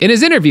 In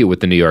his interview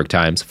with the New York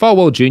Times,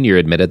 Falwell Jr.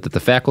 admitted that the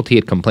faculty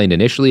had complained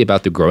initially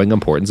about the growing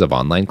importance of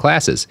online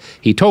classes.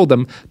 He told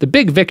them the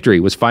big victory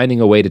was finding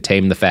a way to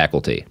tame the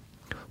faculty.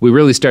 We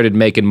really started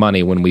making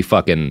money when we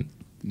fucking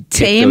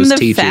tame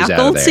the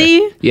faculty?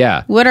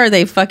 Yeah. What are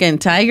they, fucking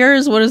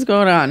tigers? What is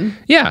going on?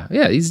 Yeah.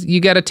 You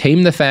got to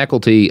tame the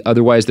faculty.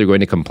 Otherwise, they're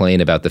going to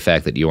complain about the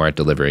fact that you aren't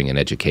delivering an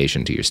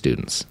education to your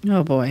students.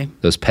 Oh, boy.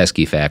 Those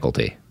pesky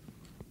faculty.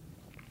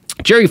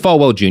 Jerry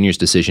Falwell Jr.'s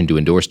decision to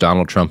endorse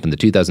Donald Trump in the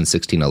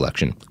 2016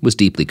 election was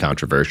deeply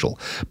controversial,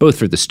 both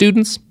for the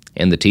students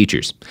and the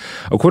teachers.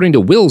 According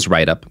to Will's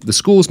write-up, the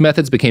school's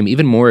methods became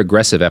even more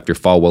aggressive after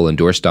Falwell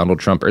endorsed Donald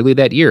Trump early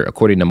that year,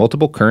 according to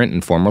multiple current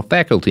and former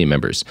faculty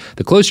members.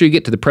 The closer you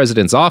get to the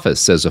president's office,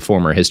 says a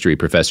former history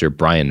professor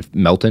Brian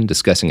Melton,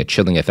 discussing a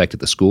chilling effect at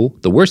the school,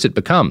 the worse it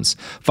becomes.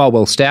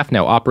 Falwell's staff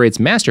now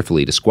operates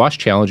masterfully to squash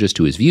challenges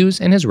to his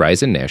views and his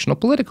rise in national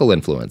political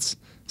influence.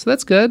 So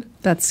that's good.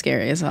 That's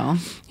scary as hell.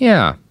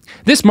 Yeah.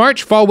 This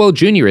March, Falwell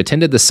Jr.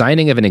 attended the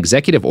signing of an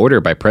executive order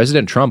by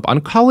President Trump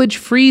on college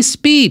free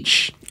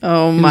speech.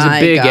 Oh, my God. He was a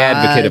big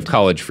advocate of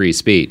college free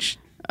speech.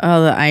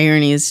 Oh, the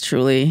irony is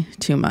truly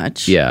too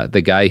much. Yeah,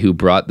 the guy who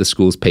brought the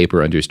school's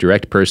paper under his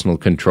direct personal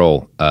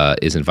control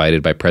is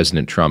invited by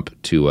President Trump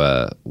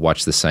to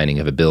watch the signing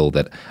of a bill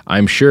that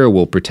I'm sure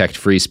will protect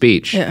free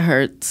speech. It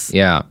hurts.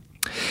 Yeah.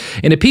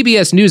 In a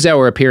PBS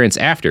NewsHour appearance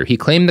after, he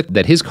claimed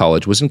that his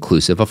college was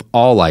inclusive of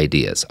all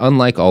ideas,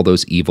 unlike all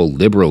those evil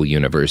liberal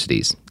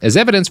universities. As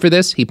evidence for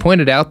this, he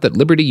pointed out that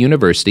Liberty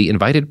University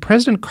invited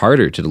President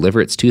Carter to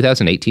deliver its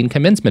 2018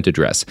 commencement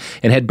address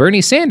and had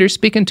Bernie Sanders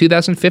speak in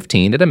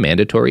 2015 at a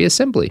mandatory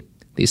assembly.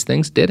 These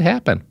things did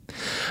happen.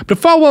 But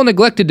Falwell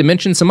neglected to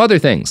mention some other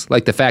things,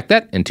 like the fact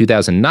that, in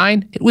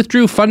 2009, it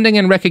withdrew funding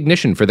and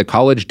recognition for the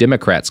College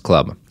Democrats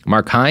Club.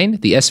 Mark Hine,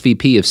 the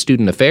SVP of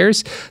Student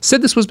Affairs,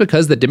 said this was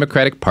because the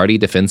Democratic Party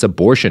defends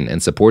abortion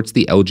and supports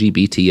the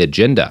LGBT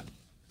agenda.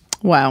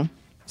 Wow.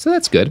 So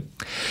that's good.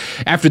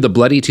 After the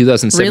bloody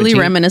 2017... Really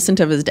reminiscent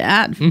of his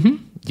dad. Mm-hmm.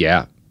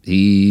 Yeah.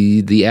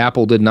 The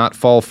apple did not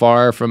fall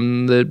far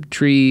from the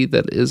tree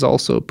that is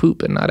also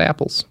poop and not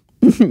apples.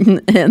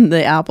 And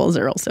the apples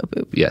are also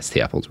poop. Yes, the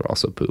apples were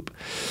also poop.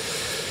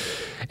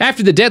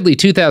 After the deadly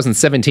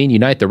 2017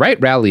 Unite the Right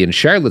rally in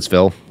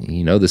Charlottesville,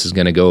 you know this is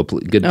going to go a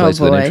good place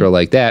with an intro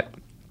like that,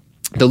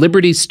 the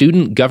Liberty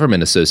Student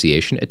Government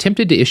Association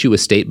attempted to issue a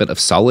statement of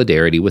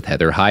solidarity with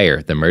Heather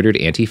Heyer, the murdered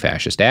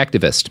anti-fascist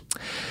activist.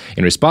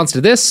 In response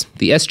to this,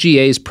 the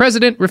SGA's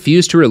president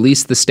refused to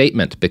release the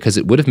statement because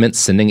it would have meant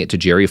sending it to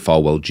Jerry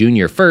Falwell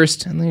Jr.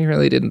 first, and they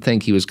really didn't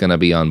think he was going to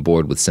be on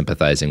board with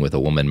sympathizing with a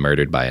woman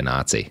murdered by a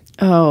Nazi.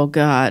 Oh,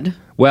 God.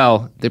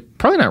 Well, they're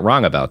probably not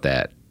wrong about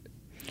that.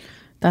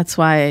 That's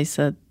why I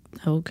said,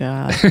 oh,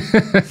 God.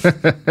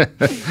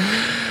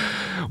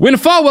 When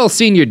Falwell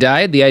Sr.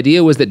 died, the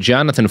idea was that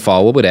Jonathan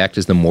Falwell would act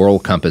as the moral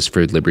compass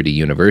for Liberty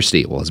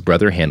University while his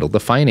brother handled the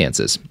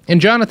finances.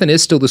 And Jonathan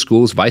is still the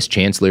school's vice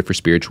chancellor for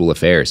spiritual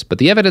affairs, but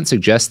the evidence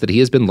suggests that he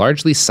has been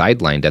largely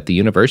sidelined at the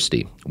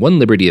university. One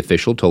Liberty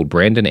official told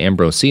Brandon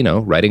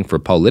Ambrosino, writing for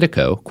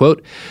Politico,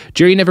 quote,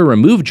 Jerry never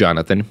removed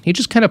Jonathan, he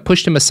just kind of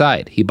pushed him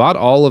aside. He bought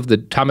all of the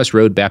Thomas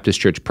Road Baptist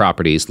Church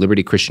properties,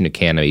 Liberty Christian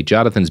Academy,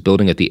 Jonathan's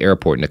building at the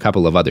airport, and a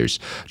couple of others.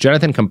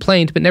 Jonathan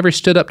complained, but never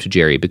stood up to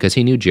Jerry because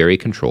he knew Jerry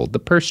controlled the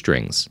purse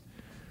strings.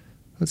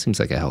 That seems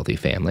like a healthy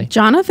family.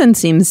 Jonathan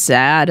seems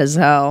sad as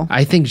hell.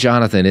 I think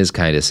Jonathan is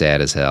kind of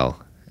sad as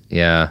hell.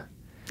 Yeah.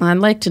 I'd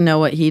like to know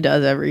what he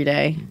does every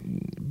day.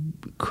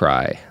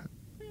 Cry.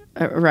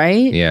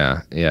 Right?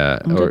 Yeah.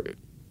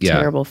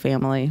 Terrible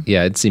family.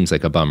 Yeah, it seems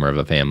like a bummer of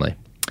a family.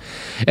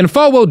 And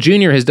Falwell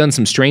Jr. has done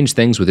some strange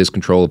things with his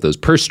control of those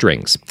purse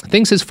strings,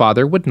 things his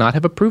father would not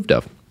have approved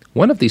of.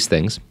 One of these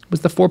things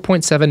was the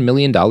 $4.7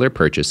 million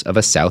purchase of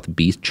a South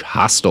Beach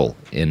hostel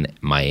in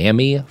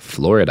Miami,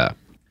 Florida.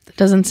 That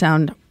doesn't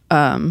sound,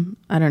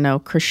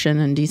 Christian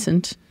and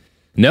decent.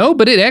 No,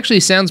 but it actually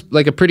sounds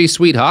like a pretty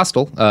sweet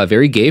hostel,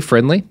 very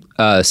gay-friendly.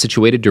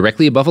 situated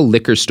directly above a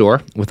liquor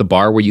store with a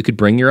bar where you could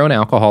bring your own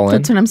alcohol in.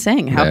 That's what I'm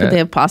saying. How could they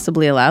have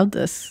possibly allowed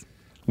this?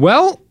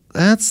 Well,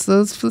 that's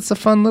a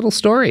fun little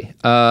story.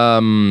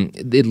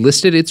 It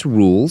listed its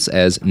rules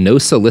as no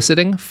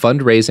soliciting,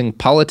 fundraising,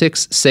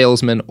 politics,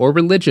 salesmen, or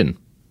religion.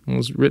 It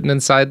was written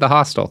inside the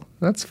hostel.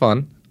 That's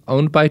fun.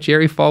 Owned by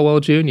Jerry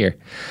Falwell Jr.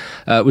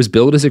 It was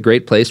billed as a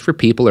great place for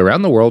people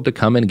around the world to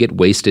come and get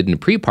wasted and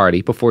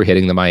pre-party before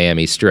hitting the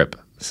Miami Strip.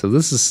 So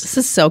this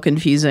is so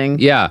confusing.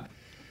 Yeah.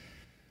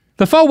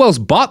 The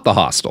Falwells bought the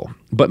hostel,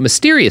 but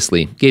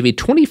mysteriously gave a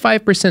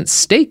 25%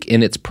 stake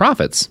in its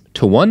profits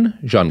to one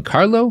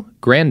Giancarlo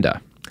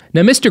Granda.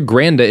 Now, Mr.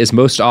 Granda is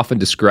most often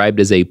described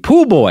as a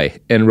pool boy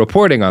in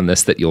reporting on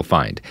this that you'll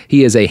find.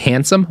 He is a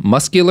handsome,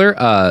 muscular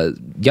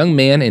young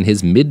man in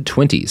his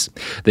mid-20s.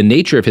 The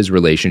nature of his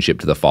relationship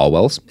to the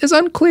Falwells is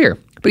unclear,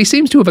 but he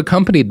seems to have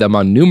accompanied them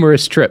on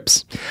numerous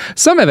trips.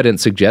 Some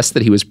evidence suggests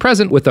that he was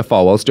present with the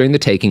Falwells during the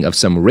taking of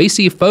some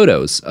racy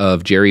photos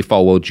of Jerry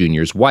Falwell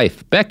Jr.'s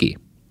wife, Becky.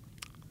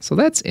 So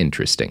that's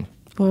interesting.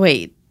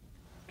 Wait.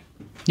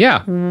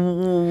 Yeah.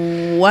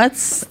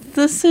 What's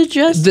the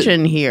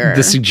suggestion here?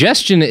 The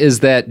suggestion is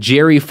that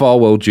Jerry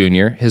Falwell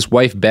Jr., his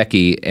wife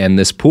Becky, and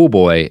this pool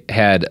boy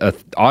had an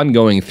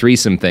ongoing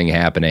threesome thing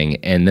happening,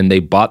 and then they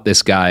bought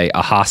this guy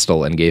a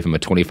hostel and gave him a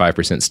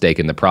 25% stake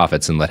in the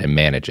profits and let him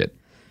manage it.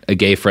 A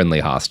gay-friendly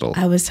hostel.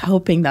 I was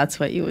hoping that's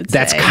what you would say.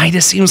 That's kind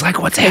of seems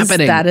like what's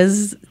happening. That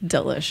is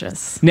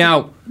delicious.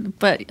 Now,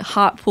 but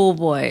hot pool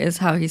boy is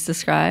how he's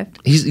described.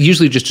 He's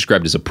usually just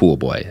described as a pool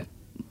boy.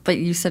 But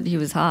you said he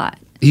was hot.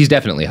 He's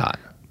definitely hot.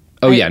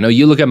 Oh, yeah. No,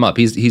 you look him up.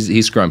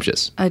 He's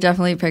scrumptious. I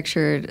definitely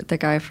pictured the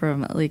guy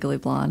from Legally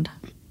Blonde.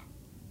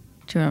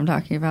 Do you know what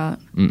I'm talking about?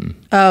 Mm-mm.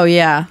 Oh,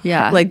 yeah.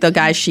 Yeah. Like the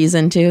guy she's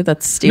into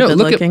that's stupid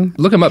looking.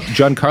 Look him up.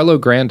 Giancarlo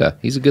Granda.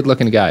 He's a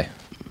good-looking guy.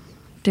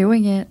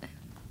 Doing it.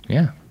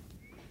 Yeah.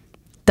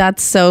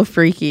 That's so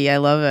freaky. I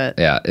love it.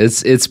 Yeah,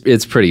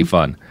 it's pretty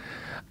fun.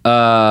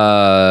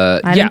 I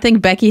didn't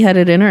think Becky had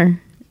it in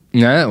her.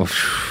 No.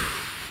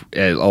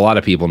 A lot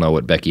of people know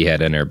what Becky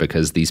had in her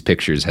because these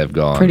pictures have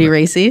gone... Pretty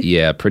racy?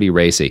 Yeah, pretty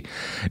racy.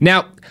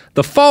 Now,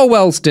 the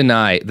Falwells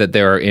deny that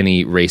there are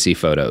any racy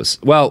photos.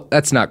 Well,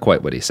 that's not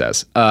quite what he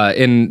says.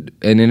 In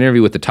an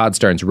interview with the Todd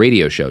Starnes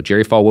radio show,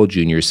 Jerry Falwell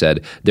Jr.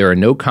 said, "There are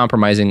no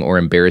compromising or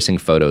embarrassing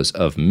photos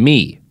of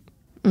me."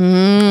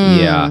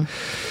 Yeah.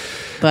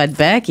 But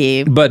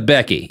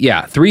Becky,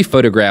 yeah. 3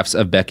 photographs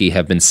of Becky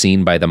have been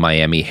seen by the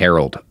Miami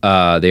Herald.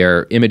 They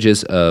are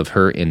images of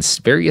her in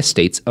various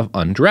states of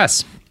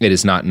undress. It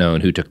is not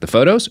known who took the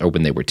photos or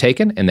when they were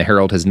taken, and the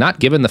Herald has not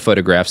given the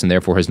photographs and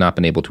therefore has not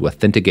been able to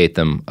authenticate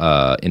them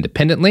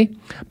independently.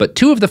 But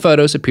 2 of the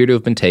photos appear to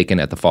have been taken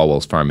at the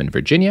Falwells farm in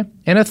Virginia,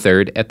 and a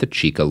third at the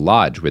Chica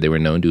Lodge, where they were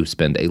known to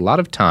spend a lot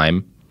of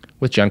time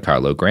with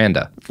Giancarlo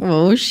Granda.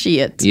 Oh,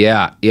 shit.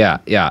 Yeah.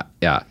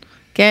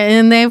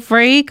 Getting their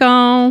freak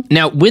on.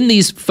 Now, when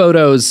these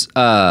photos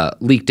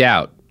leaked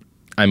out,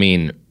 I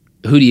mean,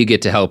 who do you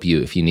get to help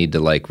you if you need to,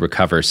 like,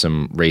 recover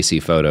some racy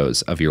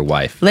photos of your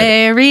wife?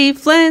 Larry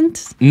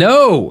Flint.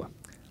 No!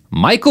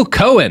 Michael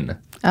Cohen.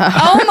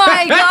 Oh,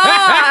 my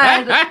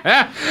God!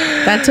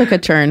 That took a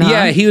turn, huh?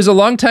 Yeah, he was a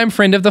longtime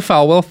friend of the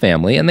Falwell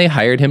family, and they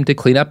hired him to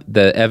clean up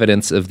the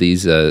evidence of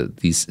these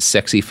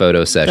sexy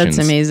photo sessions.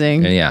 That's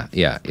amazing.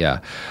 Yeah.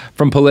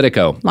 From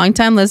Politico.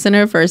 Longtime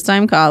listener,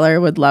 first-time caller,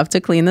 would love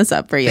to clean this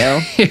up for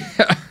you.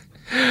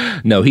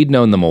 No, he'd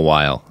known them a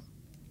while.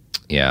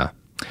 Yeah.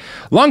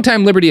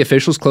 Longtime Liberty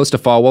officials close to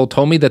Falwell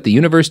told me that the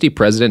university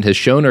president has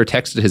shown or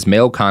texted his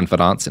male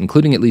confidants,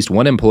 including at least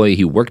one employee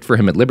who worked for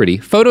him at Liberty,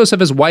 photos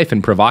of his wife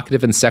in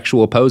provocative and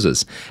sexual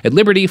poses. At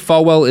Liberty,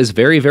 Falwell is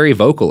very, very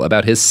vocal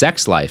about his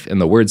sex life, in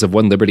the words of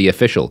one Liberty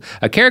official,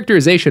 a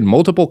characterization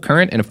multiple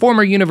current and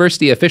former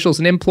university officials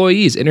and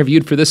employees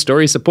interviewed for this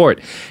story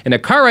support. In a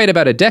car ride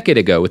about a decade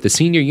ago with the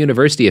senior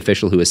university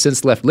official who has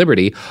since left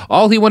Liberty,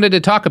 all he wanted to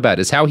talk about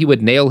is how he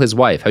would nail his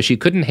wife, how she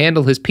couldn't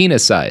handle his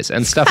penis size,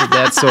 and stuff of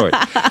that sort.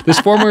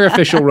 This former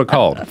official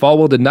recalled.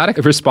 Falwell did not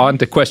respond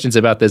to questions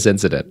about this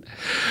incident.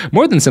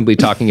 More than simply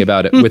talking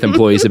about it with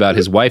employees about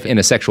his wife in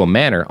a sexual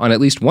manner, on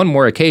at least one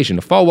more occasion,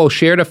 Falwell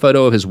shared a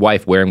photo of his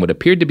wife wearing what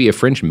appeared to be a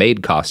French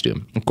maid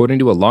costume, according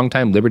to a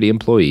longtime Liberty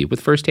employee with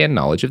firsthand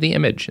knowledge of the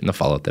image and the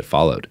fallout that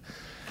followed.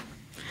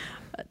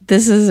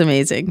 This is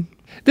amazing.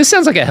 This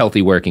sounds like a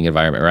healthy working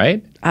environment,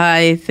 right?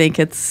 I think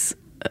it's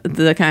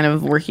the kind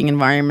of working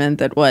environment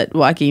that what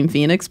Joaquin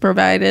Phoenix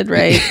provided,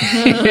 right?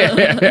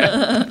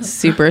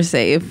 Super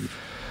safe.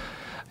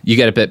 You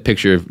got a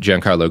picture of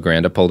Giancarlo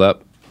Granda pulled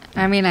up?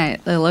 I mean, I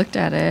looked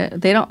at it.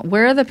 They don't.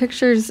 Where are the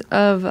pictures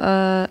of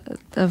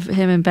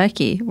him and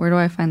Becky? Where do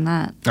I find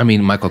that? I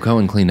mean, Michael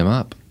Cohen cleaned them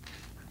up.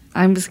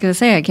 I'm just gonna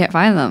say I can't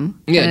find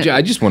them. Yeah,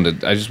 I just want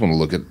to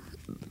look at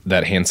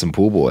that handsome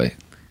pool boy.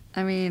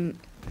 I mean,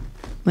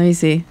 let me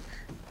see.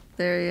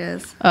 There he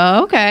is.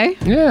 Oh, okay.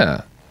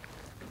 Yeah.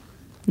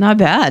 Not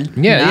bad.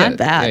 Not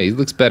bad. Yeah, he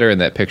looks better in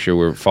that picture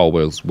where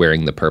Falwell's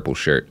wearing the purple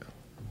shirt.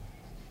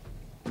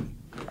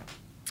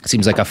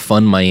 Seems like a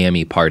fun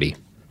Miami party.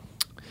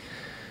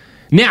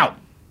 Now,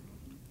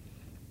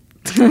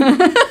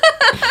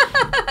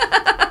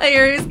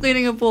 Here he's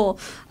cleaning a pool.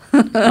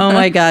 Oh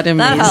my God,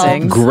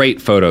 amazing. Great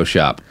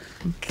Photoshop.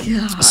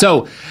 God.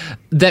 So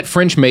that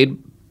French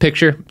maid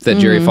picture that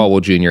Jerry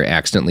Falwell Jr.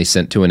 accidentally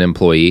sent to an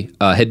employee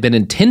had been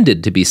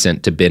intended to be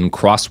sent to Ben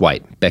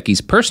Crosswhite,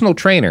 Becky's personal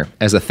trainer,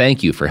 as a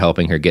thank you for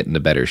helping her get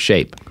into better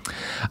shape.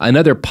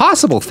 Another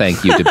possible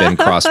thank you to Ben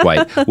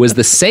Crosswhite was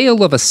the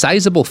sale of a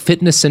sizable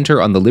fitness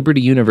center on the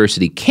Liberty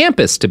University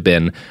campus to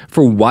Ben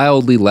for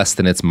wildly less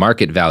than its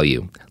market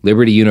value.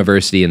 Liberty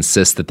University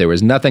insists that there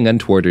was nothing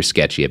untoward or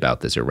sketchy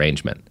about this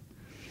arrangement.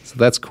 So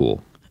that's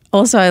cool.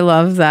 Also, I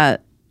love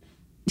that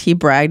he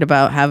bragged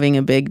about having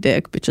a big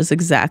dick, which is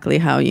exactly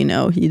how you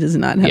know he does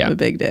not have a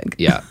big dick.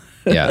 Yeah.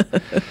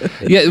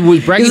 It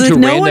was bragging to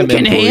no random one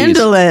can employees.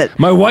 handle it.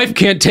 My wife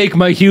can't take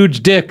my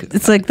huge dick.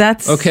 It's like,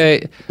 that's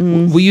okay.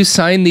 Will you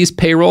sign these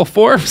payroll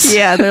forms?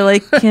 Yeah, they're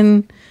like,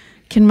 can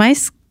my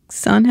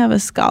son have a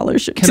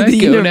scholarship to the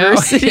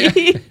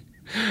university? Now?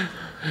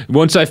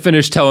 Once I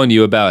finish telling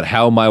you about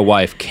how my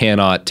wife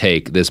cannot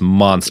take this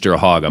monster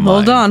hog of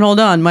mine. Hold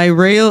on. My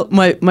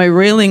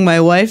railing my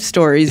wife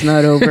story's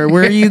not over.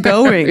 Where are you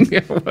going?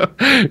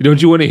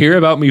 Don't you want to hear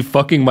about me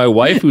fucking my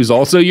wife, who's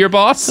also your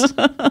boss?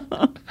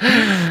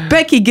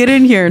 Becky, get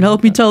in here and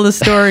help me tell the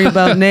story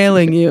about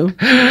nailing you.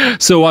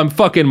 So I'm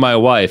fucking my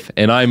wife,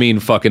 and I mean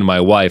fucking my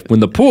wife, when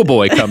the pool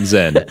boy comes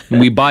in and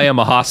we buy him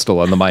a hostel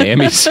on the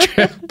Miami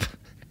Strip.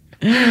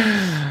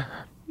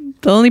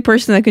 The only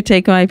person that could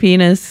take my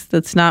penis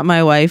that's not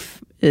my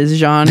wife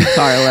is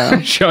Giancarlo.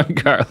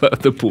 Giancarlo,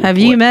 the pool Have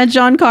boy. you met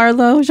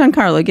Giancarlo?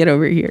 Giancarlo, get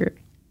over here.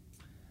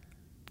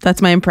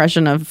 That's my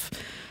impression of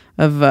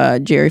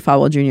Jerry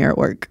Falwell Jr. at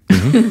work.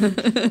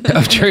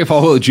 Of Jerry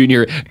Falwell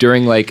Jr.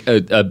 during like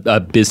a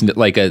business,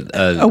 like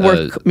a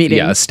work meeting.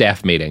 Yeah, a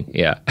staff meeting.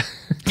 Yeah.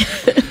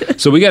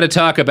 So we got to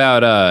talk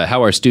about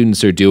how our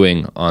students are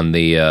doing on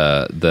the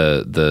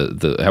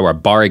how our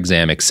bar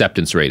exam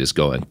acceptance rate is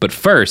going. But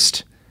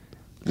first,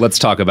 let's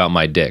talk about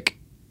my dick.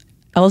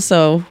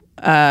 Also,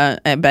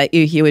 I bet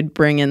you he would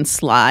bring in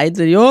slides.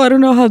 And I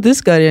don't know how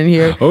this got in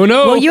here. Oh,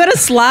 no. Well, you had a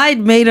slide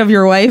made of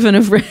your wife in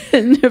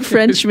a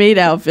French maid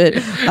outfit.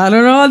 I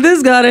don't know how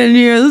this got in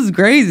here. This is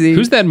crazy.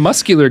 Who's that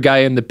muscular guy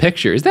in the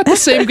picture? Is that the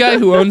same guy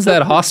who owns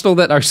that hostel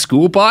that our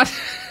school bought?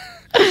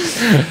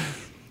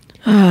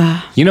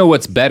 You know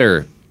what's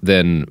better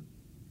than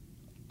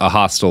a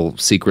hostel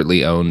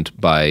secretly owned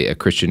by a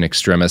Christian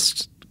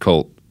extremist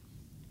cult?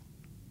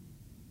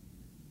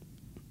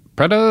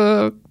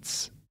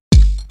 Products.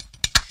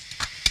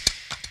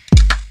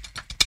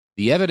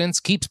 The evidence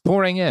keeps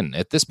pouring in.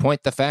 At this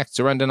point, the facts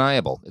are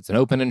undeniable. It's an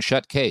open and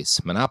shut case.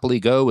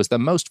 Monopoly Go is the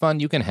most fun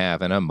you can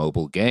have in a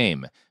mobile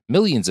game.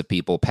 Millions of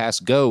people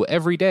pass Go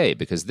every day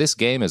because this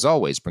game is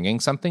always bringing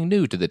something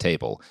new to the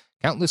table.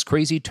 Countless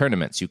crazy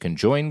tournaments you can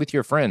join with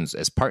your friends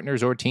as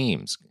partners or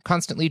teams.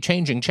 Constantly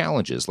changing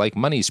challenges like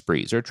money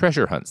sprees or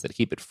treasure hunts that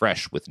keep it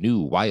fresh with new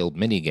wild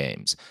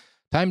mini-games.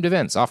 Timed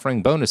events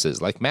offering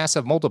bonuses like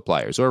massive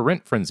multipliers or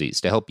rent frenzies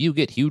to help you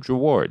get huge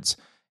rewards.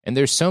 And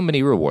there's so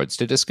many rewards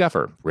to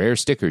discover. Rare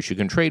stickers you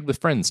can trade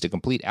with friends to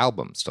complete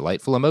albums,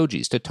 delightful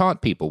emojis to taunt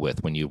people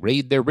with when you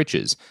raid their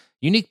riches,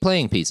 unique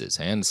playing pieces,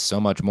 and so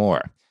much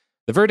more.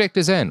 The verdict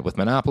is in with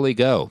Monopoly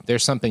Go.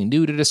 There's something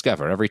new to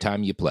discover every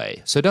time you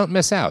play. So don't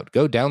miss out.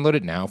 Go download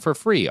it now for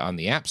free on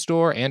the App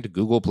Store and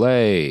Google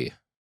Play.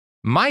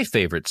 My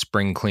favorite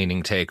spring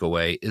cleaning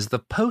takeaway is the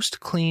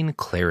post-clean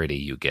clarity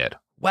you get.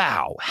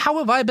 Wow, how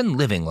have I been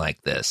living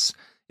like this?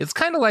 It's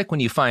kind of like when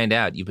you find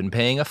out you've been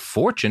paying a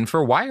fortune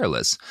for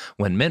wireless,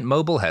 when Mint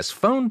Mobile has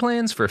phone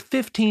plans for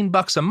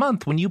 $15 a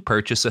month when you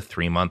purchase a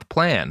 3-month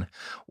plan.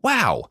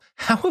 Wow,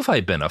 how have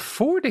I been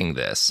affording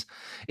this?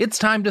 It's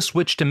time to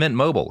switch to Mint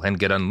Mobile and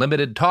get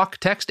unlimited talk,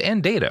 text,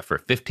 and data for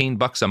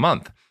 $15 a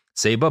month.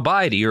 Say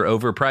bye-bye to your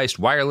overpriced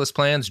wireless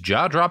plans,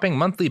 jaw-dropping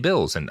monthly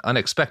bills, and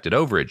unexpected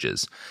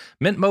overages.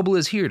 Mint Mobile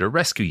is here to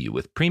rescue you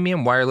with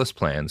premium wireless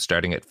plans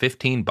starting at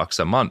 $15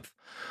 a month.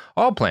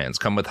 All plans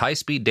come with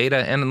high-speed data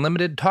and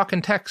unlimited talk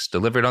and text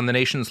delivered on the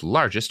nation's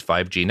largest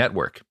 5G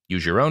network.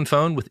 Use your own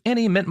phone with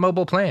any Mint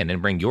Mobile plan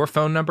and bring your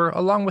phone number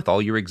along with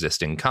all your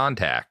existing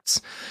contacts.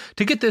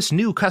 To get this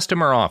new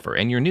customer offer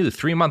and your new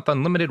 3-month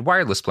unlimited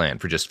wireless plan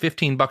for just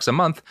 $15 a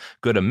month,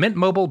 go to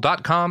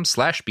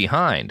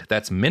mintmobile.com/behind.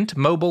 That's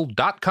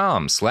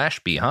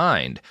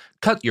mintmobile.com/behind.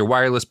 Cut your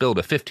wireless bill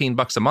to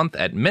 $15 a month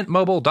at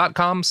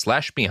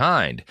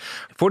mintmobile.com/behind.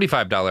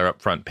 $45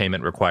 upfront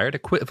payment required,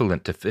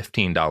 equivalent to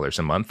 $15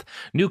 a month.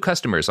 New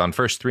customers on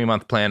first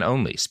 3-month plan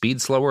only.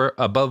 Speed slower,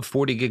 above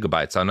 40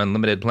 gigabytes on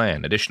unlimited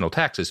plan. Additional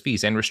taxes,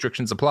 fees, and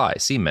restrictions apply.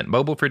 See Mint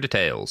Mobile for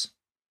details.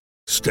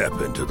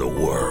 Step into the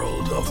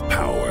world of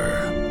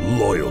power,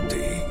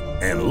 loyalty,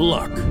 and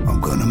luck. I'm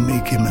gonna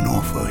make him an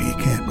offer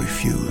he can't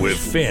refuse. With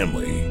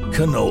family,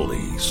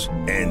 cannolis,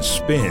 and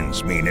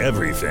spins mean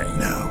everything.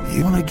 Now,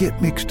 you wanna get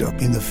mixed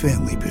up in the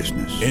family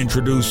business.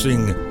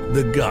 Introducing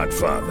The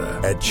Godfather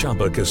at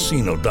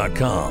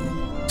ChumbaCasino.com.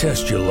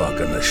 Test your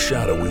luck in the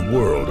shadowy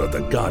world of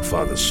The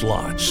Godfather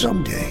slot.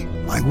 Someday,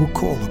 I will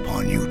call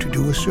upon you to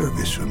do a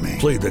service for me.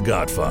 Play The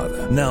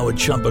Godfather, now at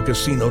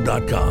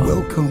ChumbaCasino.com.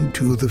 Welcome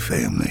to the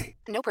family.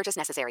 No purchase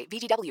necessary.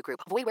 VGW Group.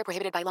 Void where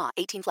prohibited by law.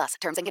 18 plus.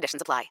 Terms and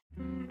conditions apply.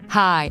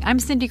 Hi, I'm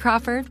Cindy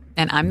Crawford,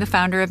 and I'm the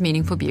founder of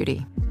Meaningful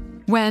Beauty.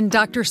 When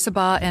Dr.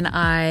 Sabah and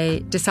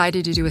I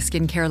decided to do a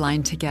skincare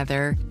line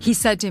together, he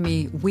said to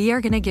me, we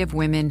are going to give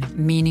women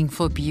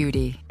meaningful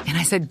beauty. And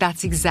I said,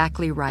 that's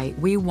exactly right.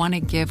 We want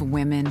to give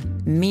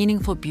women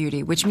meaningful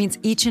beauty, which means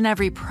each and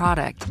every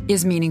product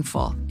is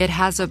meaningful. It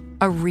has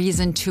a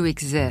reason to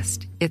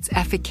exist. It's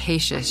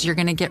efficacious. You're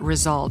going to get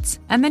results.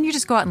 And then you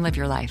just go out and live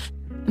your life.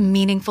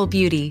 Meaningful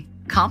Beauty.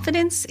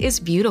 Confidence is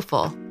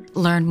beautiful.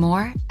 Learn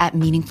more at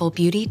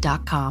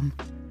meaningfulbeauty.com.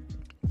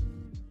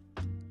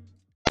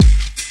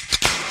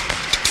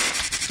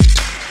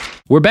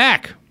 We're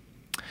back.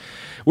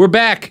 We're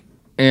back.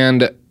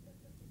 And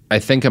I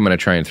think I'm going to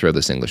try and throw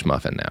this English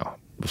muffin now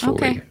before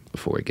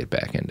we get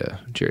back into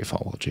Jerry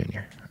Falwell Jr.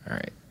 All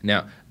right.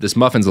 Now, this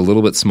muffin's a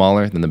little bit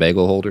smaller than the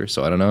bagel holder,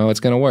 so I don't know how it's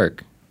going to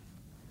work.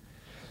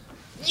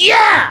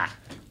 Yeah!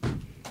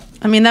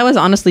 I mean, that was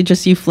honestly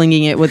just you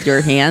flinging it with your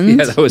hands.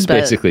 Yeah, that was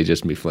basically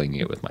just me flinging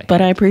it with my hand.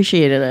 But I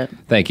appreciated it.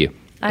 Thank you.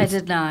 I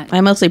did not.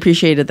 I mostly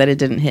appreciated that it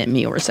didn't hit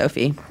me or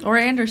Sophie. Or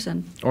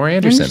Anderson.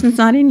 Anderson's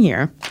not in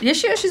here. Yes,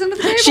 she is. She's under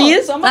the table. She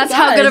is? Oh my That's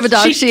God. how good of a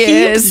dog she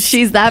is.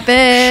 She's that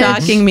big.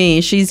 Shocking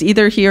me. She's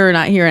either here or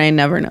not here, and I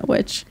never know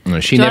which. No,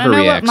 she never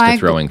reacts to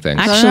throwing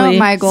things. Actually,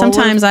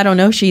 sometimes I don't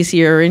know if she's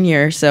here or in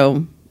here,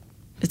 so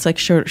it's like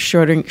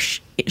Schrodinger's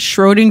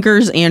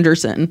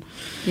Anderson.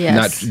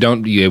 Yes. We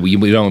don't want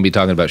to be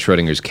talking about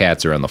Schrodinger's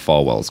cats around the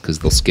Falwells because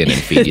they'll skin and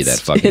feed you that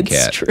fucking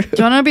cat. True. Do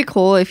you want to be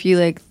cool if you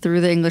like threw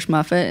the English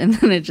muffin and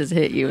then it just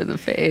hit you in the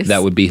face?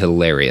 That would be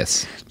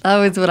hilarious. That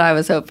was what I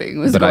was hoping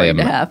was But going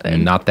to happen.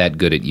 I'm not that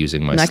good at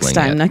using my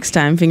sling yet. Next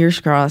time, fingers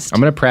crossed.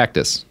 I'm going to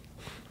practice.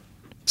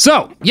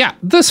 So, yeah,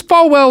 this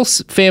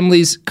Falwell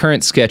family's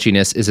current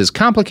sketchiness is as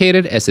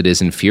complicated as it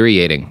is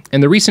infuriating,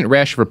 and the recent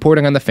rash of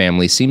reporting on the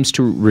family seems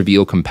to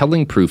reveal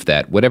compelling proof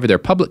that, whatever their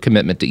public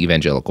commitment to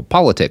evangelical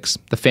politics,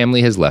 the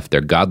family has left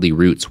their godly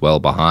roots well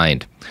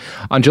behind.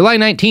 On July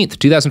 19th,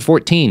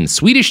 2014,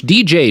 Swedish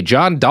DJ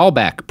John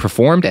Dahlback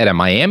performed at a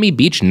Miami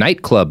Beach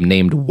nightclub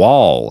named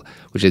Wall,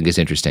 which I think is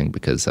interesting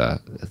because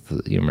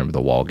you remember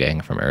the Wall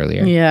gang from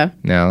earlier? Yeah.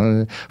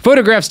 Now,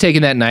 photographs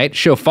taken that night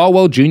show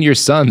Falwell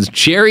Jr.'s sons,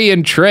 Jerry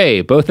and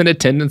Trey, both in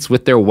attendance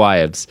with their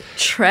wives.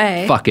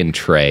 Trey. Fucking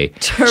Trey.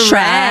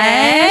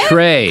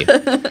 Trey.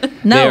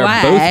 No they are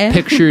way. both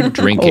pictured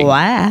drinking.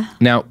 Why?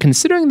 Now,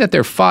 considering that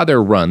their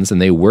father runs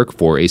and they work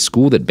for a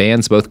school that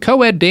bans both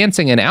co-ed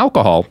dancing and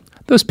alcohol,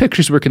 those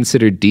pictures were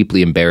considered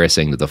deeply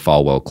embarrassing to the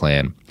Falwell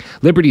clan.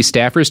 Liberty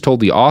staffers told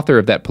the author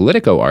of that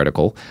Politico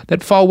article that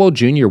Falwell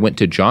Jr. went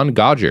to John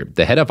Gauger,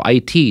 the head of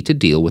IT, to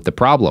deal with the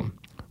problem.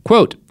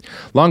 Quote,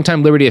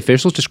 longtime Liberty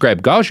officials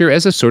described Gauger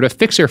as a sort of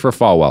fixer for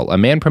Falwell, a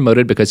man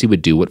promoted because he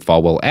would do what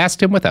Falwell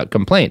asked him without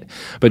complaint.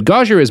 But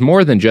Gauger is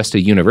more than just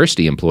a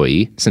university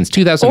employee. Since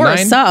 2009... Or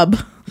a sub.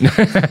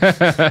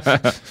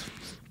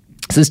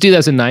 Since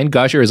 2009,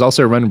 Gauger has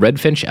also run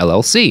Redfinch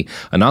LLC,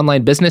 an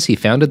online business he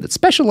founded that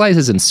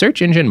specializes in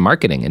search engine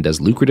marketing and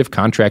does lucrative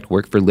contract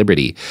work for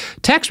Liberty.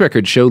 Tax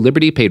records show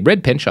Liberty paid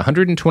Redfinch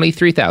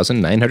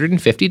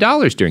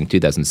 $123,950 during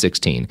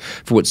 2016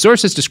 for what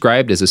sources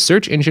described as a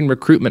search engine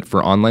recruitment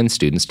for online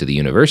students to the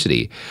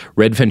university.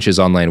 Redfinch's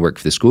online work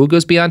for the school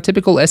goes beyond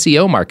typical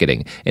SEO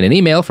marketing. In an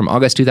email from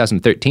August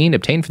 2013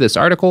 obtained for this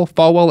article,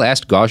 Falwell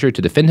asked Gauger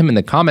to defend him in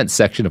the comments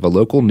section of a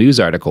local news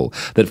article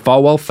that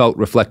Falwell felt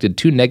reflected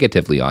too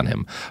negatively on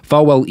him.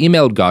 Falwell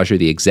emailed Gauger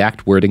the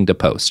exact wording to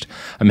post.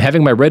 I'm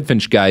having my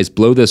Redfinch guys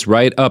blow this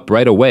right up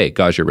right away,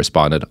 Gauger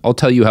responded. I'll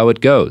tell you how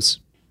it goes.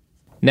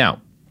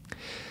 Now,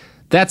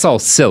 that's all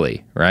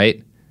silly,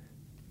 right?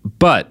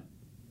 But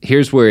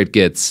here's where it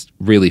gets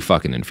really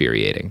fucking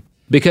infuriating.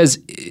 Because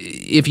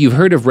if you've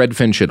heard of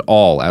Redfinch at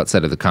all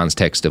outside of the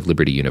context of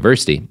Liberty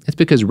University, it's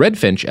because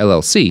Redfinch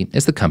LLC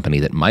is the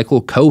company that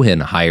Michael Cohen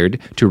hired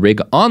to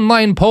rig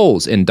online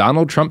polls in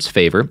Donald Trump's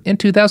favor in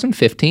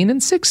 2015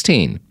 and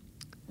 16.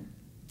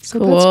 So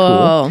that's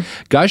cool.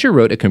 Gauger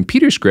wrote a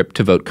computer script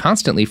to vote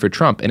constantly for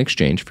Trump in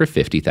exchange for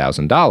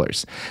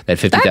 $50,000. That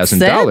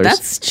 $50,000...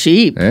 That's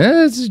cheap.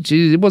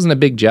 It wasn't a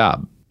big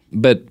job.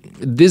 But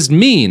this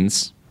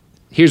means...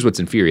 Here's what's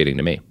infuriating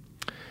to me.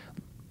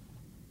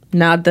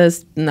 Not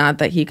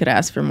that he could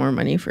ask for more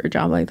money for a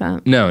job like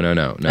that. No.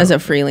 As a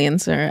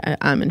freelancer,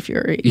 I'm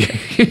infuriated.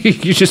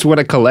 You just want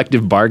a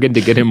collective bargain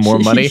to get him more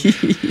money?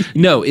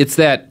 No, it's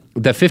that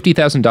the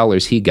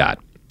 $50,000 he got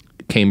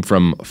came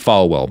from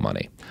Falwell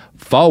money.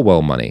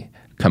 Falwell money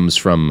comes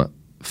from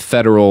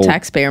federal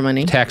taxpayer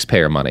money.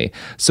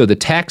 So the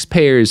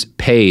taxpayers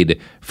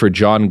paid for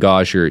John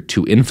Gauger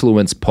to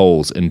influence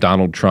polls in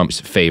Donald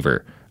Trump's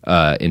favor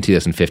in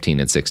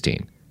 2015 and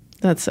 16.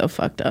 That's so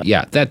fucked up.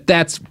 Yeah,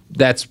 that's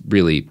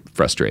really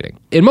frustrating.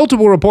 In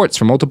multiple reports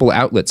from multiple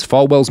outlets,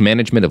 Falwell's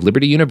management of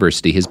Liberty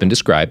University has been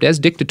described as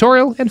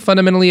dictatorial and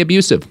fundamentally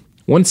abusive.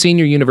 One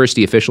senior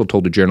university official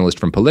told a journalist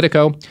from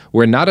Politico,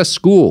 "We're not a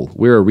school.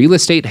 We're a real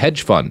estate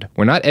hedge fund.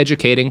 We're not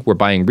educating. We're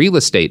buying real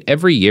estate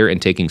every year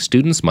and taking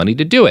students' money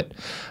to do it."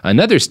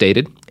 Another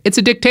stated, "It's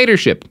a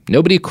dictatorship.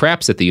 Nobody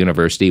craps at the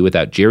university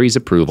without Jerry's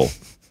approval."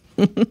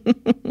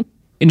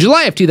 In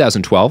July of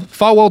 2012,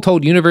 Falwell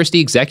told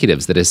university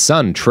executives that his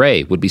son,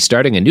 Trey, would be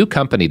starting a new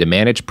company to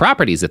manage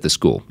properties at the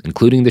school,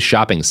 including the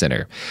shopping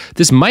center.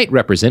 This might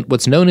represent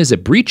what's known as a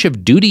breach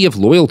of duty of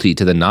loyalty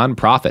to the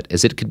nonprofit,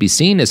 as it could be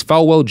seen as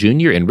Falwell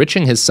Jr.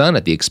 enriching his son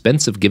at the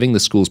expense of giving the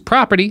school's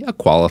property a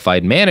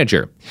qualified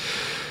manager.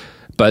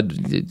 But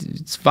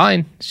it's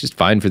fine. It's just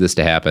fine for this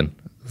to happen,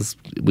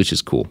 which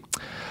is cool.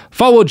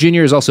 Falwell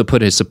Jr. has also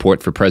put his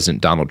support for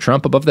President Donald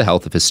Trump above the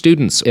health of his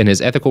students and his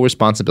ethical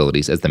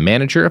responsibilities as the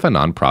manager of a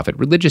nonprofit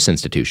religious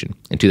institution.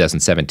 In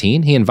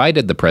 2017, he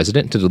invited the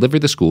president to deliver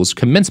the school's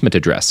commencement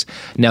address.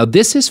 Now,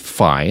 this is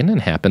fine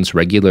and happens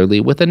regularly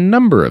with a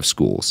number of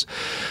schools.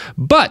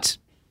 But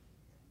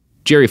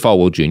Jerry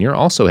Falwell Jr.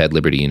 also had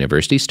Liberty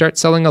University start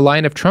selling a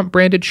line of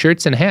Trump-branded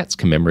shirts and hats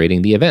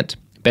commemorating the event.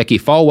 Becky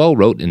Falwell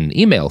wrote in an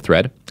email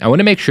thread, "I want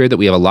to make sure that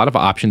we have a lot of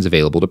options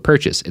available to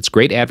purchase. It's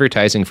great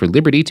advertising for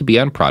Liberty to be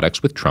on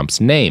products with Trump's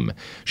name."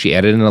 She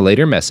added in a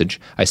later message,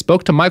 "I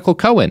spoke to Michael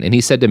Cohen, and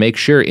he said to make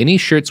sure any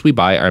shirts we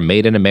buy are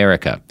made in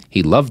America.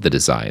 He loved the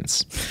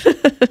designs."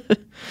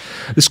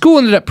 The school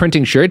ended up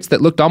printing shirts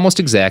that looked almost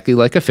exactly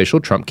like official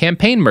Trump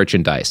campaign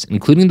merchandise,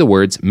 including the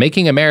words,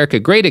 "Making America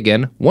Great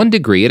Again, 1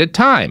 degree at a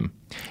time."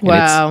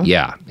 Wow.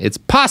 It's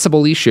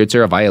possible these shirts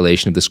are a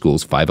violation of the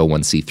school's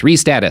 501c3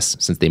 status,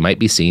 since they might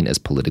be seen as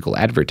political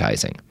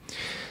advertising.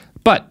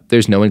 But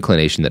there's no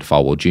inclination that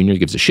Falwell Jr.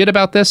 gives a shit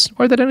about this,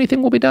 or that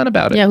anything will be done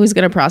about it. Yeah, who's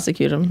going to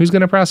prosecute him? Who's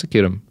going to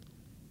prosecute him?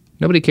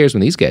 Nobody cares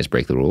when these guys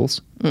break the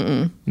rules.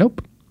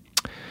 Nope.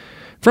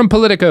 From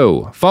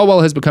Politico,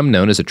 Falwell has become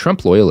known as a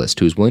Trump loyalist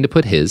who is willing to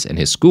put his and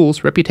his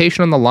school's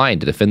reputation on the line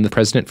to defend the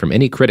president from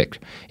any critic.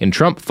 In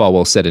Trump,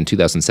 Falwell said in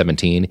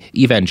 2017,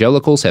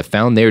 "Evangelicals have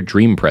found their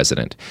dream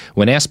president."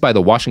 When asked by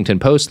the Washington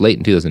Post late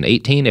in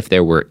 2018 if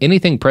there were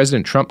anything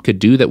President Trump could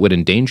do that would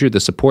endanger the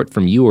support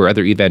from you or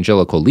other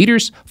evangelical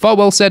leaders,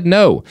 Falwell said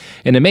no.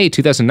 In a May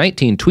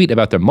 2019 tweet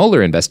about the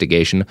Mueller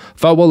investigation,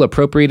 Falwell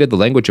appropriated the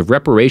language of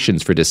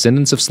reparations for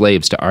descendants of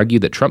slaves to argue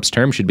that Trump's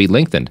term should be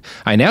lengthened.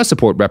 "I now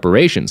support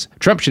reparations.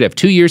 Trump should have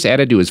 2 years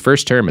added to his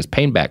first term as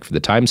payback for the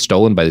time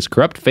stolen by this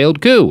corrupt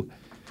failed coup."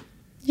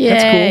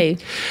 Yay.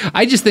 That's cool.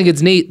 I just think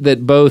it's neat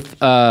that both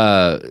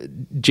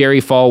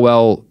Jerry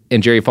Falwell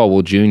and Jerry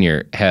Falwell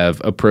Jr.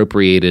 have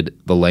appropriated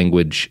the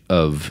language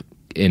of,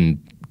 in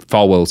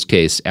Falwell's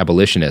case,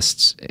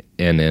 abolitionists,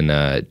 and in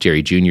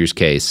Jerry Jr.'s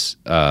case,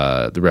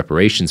 the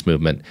reparations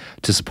movement,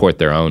 to support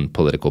their own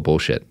political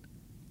bullshit.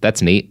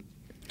 That's neat.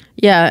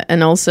 Yeah,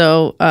 and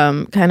also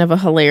kind of a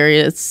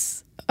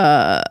hilarious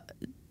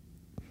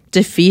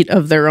defeat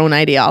of their own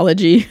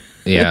ideology.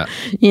 Yeah.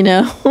 You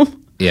know?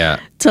 Yeah.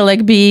 To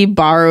like be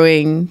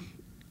borrowing,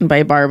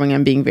 by borrowing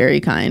I'm being very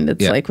kind,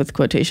 it's like with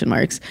quotation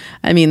marks.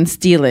 I mean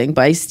stealing.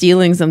 By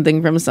stealing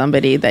something from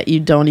somebody that you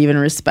don't even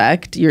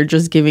respect, you're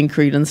just giving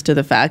credence to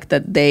the fact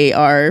that they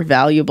are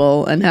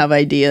valuable and have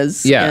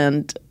ideas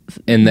and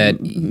that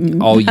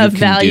all you have can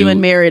value do, and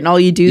merit, and all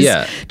you do is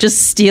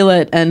just steal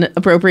it and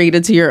appropriate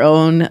it to your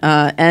own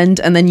end,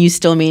 and then you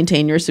still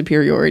maintain your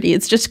superiority.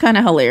 It's just kind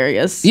of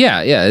hilarious.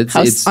 Yeah.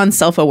 It's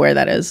unself-aware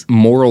that is.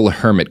 Moral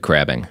hermit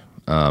crabbing.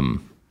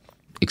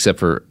 Except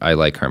for I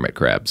like hermit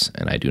crabs,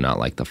 and I do not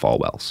like the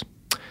Falwells.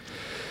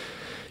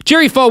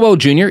 Jerry Falwell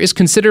Jr. is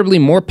considerably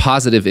more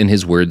positive in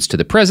his words to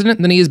the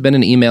president than he has been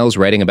in emails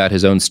writing about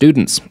his own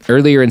students.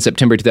 Earlier in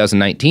September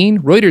 2019,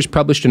 Reuters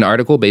published an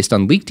article based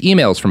on leaked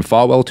emails from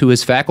Falwell to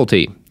his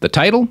faculty. The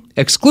title?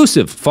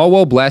 Exclusive.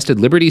 Falwell blasted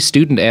Liberty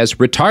student as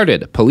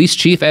retarded, police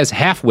chief as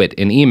half-wit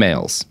in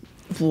emails.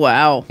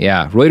 Wow.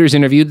 Yeah. Reuters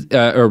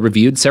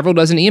reviewed several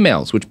dozen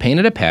emails, which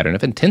painted a pattern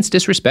of intense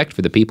disrespect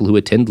for the people who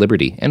attend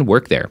Liberty and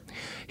work there.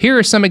 Here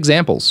are some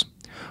examples.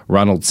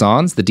 Ronald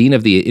Sons, the dean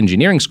of the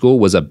engineering school,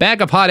 was a bag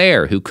of hot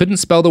air who couldn't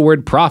spell the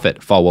word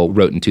profit, Falwell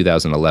wrote in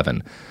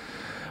 2011.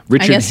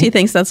 I guess he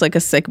thinks that's like a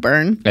sick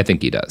burn. I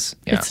think he does.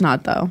 Yeah. It's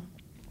not, though.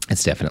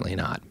 It's definitely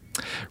not.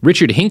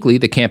 Richard Hinckley,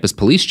 the campus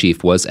police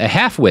chief, was a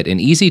half-wit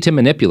and easy to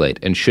manipulate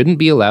and shouldn't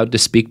be allowed to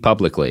speak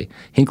publicly.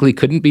 Hinckley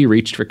couldn't be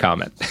reached for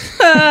comment.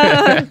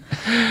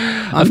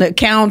 On the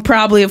account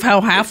probably of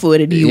how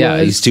half-witted he was.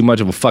 Yeah, he's too much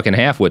of a fucking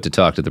half-wit to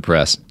talk to the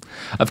press.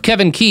 Of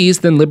Kevin Keyes,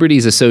 then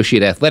Liberty's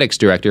associate athletics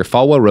director,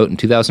 Falwell wrote in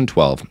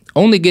 2012,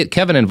 "Only get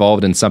Kevin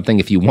involved in something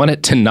if you want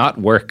it to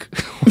not work."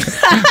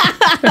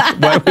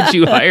 Why would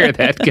you hire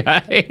that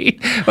guy?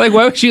 Like,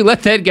 why would you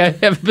let that guy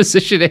have a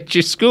position at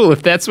your school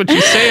if that's what you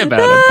say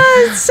about him?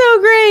 It's so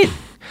great.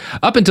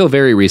 Up until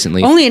very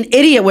recently, only an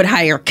idiot would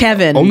hire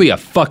Kevin. Only a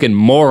fucking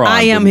moron.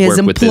 I am would his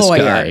work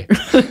employer.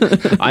 With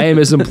this guy. I am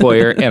his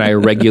employer, and I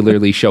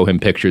regularly show him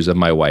pictures of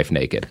my wife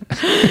naked.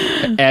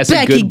 As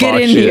Becky, a good get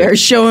boss in should. here.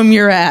 Show him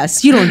your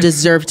ass. You don't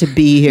deserve to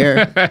be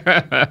here.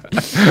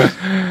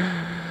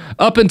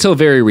 Up until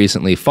very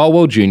recently,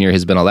 Falwell Jr.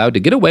 has been allowed to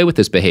get away with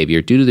this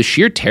behavior due to the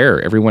sheer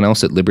terror everyone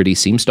else at Liberty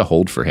seems to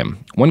hold for him.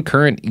 One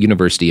current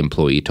university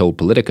employee told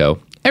Politico,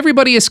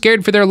 "Everybody is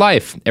scared for their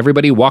life.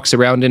 Everybody walks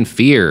around in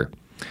fear."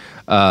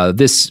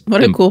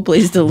 What a cool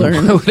place to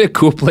learn. What a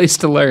cool place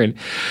to learn.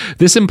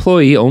 This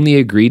employee only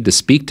agreed to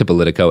speak to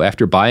Politico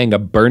after buying a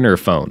burner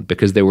phone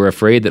because they were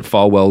afraid that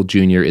Falwell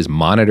Jr. is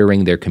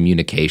monitoring their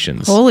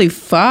communications. Holy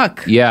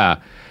fuck. Yeah.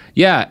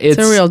 Yeah. It's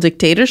a real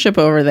dictatorship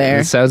over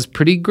there. It sounds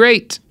pretty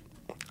great.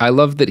 I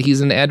love that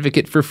he's an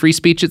advocate for free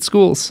speech at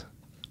schools.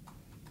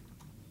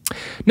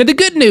 Now, the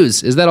good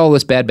news is that all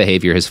this bad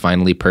behavior has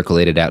finally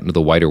percolated out into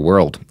the wider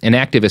world. An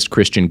activist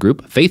Christian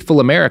group, Faithful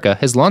America,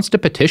 has launched a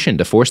petition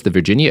to force the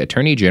Virginia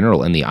Attorney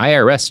General and the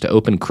IRS to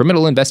open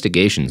criminal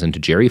investigations into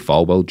Jerry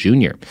Falwell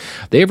Jr.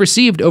 They have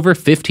received over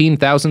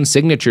 15,000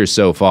 signatures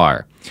so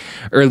far.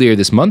 Earlier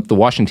this month, the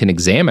Washington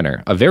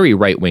Examiner, a very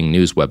right-wing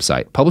news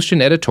website, published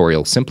an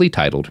editorial simply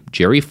titled,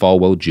 Jerry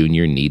Falwell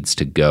Jr. Needs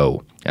to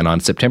Go. And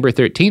on September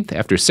 13th,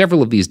 after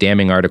several of these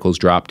damning articles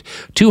dropped,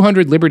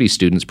 200 Liberty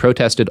students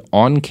protested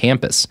on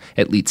campus.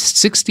 At least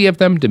 60 of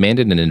them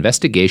demanded an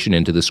investigation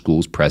into the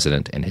school's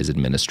president and his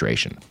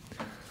administration.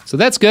 So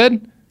that's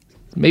good.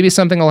 Maybe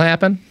something will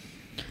happen.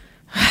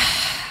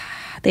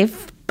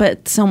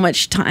 But so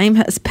much time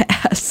has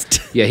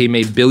passed. Yeah, he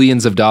made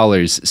billions of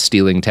dollars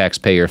stealing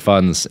taxpayer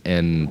funds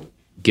and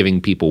giving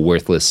people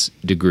worthless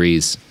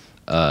degrees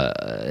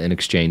in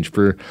exchange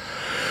for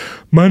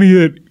money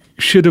that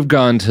should have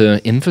gone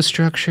to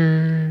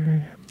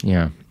infrastructure.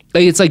 Yeah.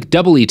 It's like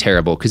doubly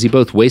terrible because he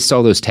both wastes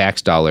all those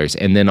tax dollars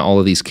and then all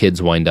of these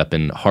kids wind up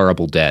in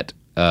horrible debt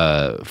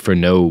for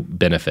no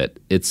benefit.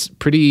 It's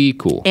pretty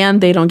cool. And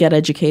they don't get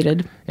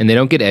educated. And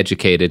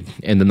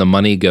then the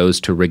money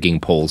goes to rigging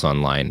polls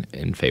online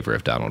in favor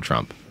of Donald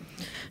Trump.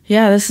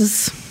 Yeah, this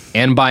is...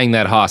 And buying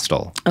that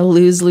hostel. A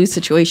lose-lose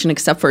situation,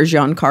 except for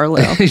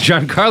Giancarlo.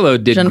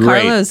 Giancarlo did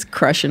great. Giancarlo's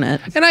crushing it.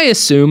 And I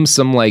assume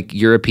some, like,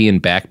 European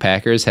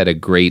backpackers had a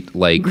great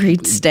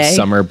stay.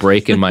 Summer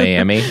break in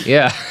Miami.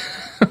 Yeah.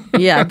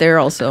 Yeah, they're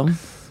also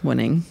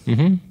winning.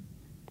 Mm-hmm.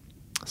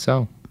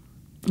 So.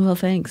 Well,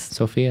 thanks.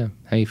 Sophia,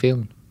 how you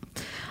feeling?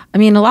 I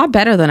mean, a lot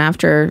better than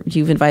after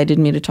you've invited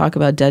me to talk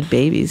about dead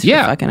babies for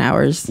fucking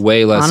hours.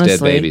 Way less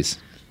Honestly, dead babies.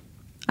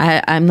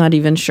 I'm not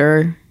even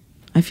sure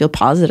I feel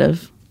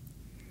positive.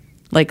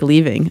 Like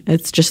leaving.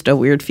 It's just a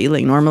weird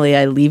feeling. Normally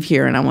I leave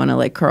here and I want to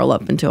like curl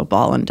up into a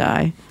ball and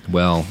die.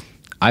 Well,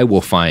 I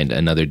will find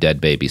another dead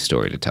baby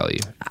story to tell you.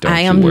 I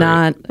am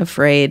not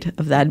afraid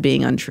of that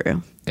being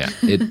untrue. Yeah,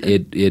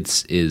 it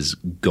is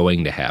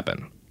going to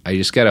happen. I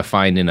just got to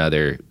find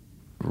another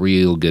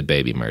real good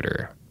baby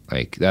murderer.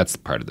 Like, that's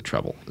part of the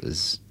trouble.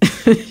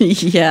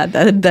 Yeah,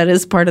 that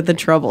is part of the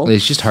trouble.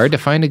 It's just hard to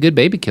find a good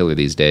baby killer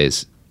these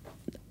days.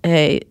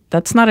 Hey,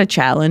 that's not a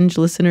challenge,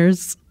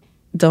 listeners.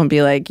 Don't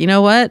be like, you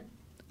know what?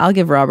 I'll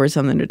give Robert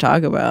something to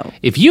talk about.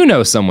 If you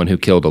know someone who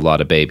killed a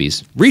lot of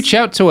babies, reach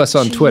out to us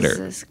on Twitter.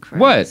 Christ.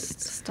 What?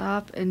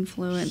 Stop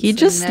influencing. He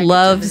just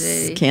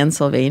loves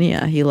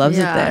Pennsylvania. He loves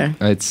it there.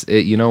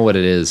 You know what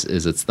it is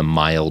it's the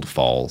mild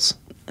falls.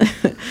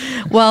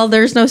 Well,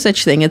 there's no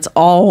such thing. It's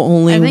all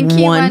only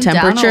one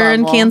temperature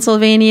in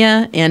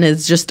Pennsylvania, and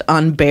it's just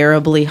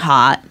unbearably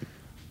hot.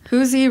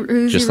 Who's your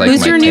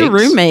new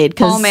roommate?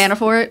 Paul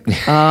Manafort.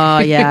 Oh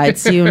yeah,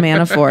 it's you,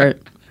 Manafort.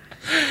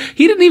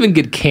 He didn't even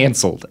get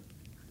canceled.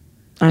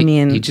 I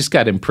mean, he just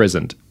got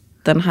imprisoned.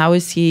 Then how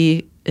is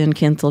he in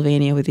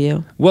Pennsylvania with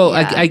you? Well,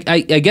 yeah. I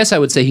guess I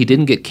would say he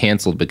didn't get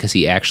canceled because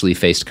he actually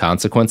faced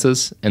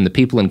consequences, and the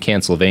people in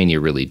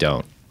Pennsylvania really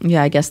don't.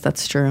 Yeah, I guess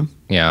that's true.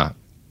 Yeah.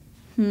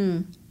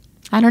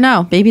 I don't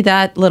know. Maybe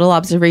that little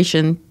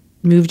observation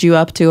moved you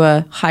up to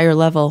a higher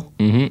level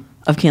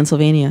of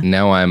Pennsylvania.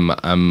 Now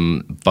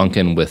I'm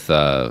bunking with.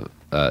 No,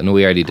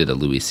 we already did a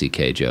Louis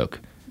C.K. joke.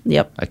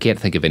 Yep. I can't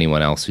think of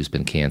anyone else who's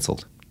been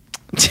canceled.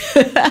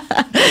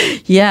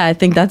 Yeah, I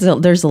think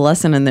there's a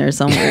lesson in there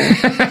somewhere.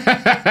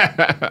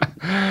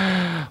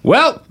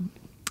 Well,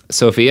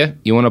 Sophia,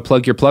 you want to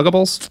plug your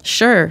pluggables?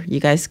 Sure. You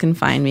guys can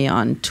find me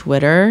on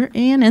Twitter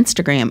and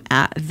Instagram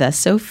at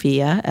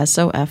TheSophia,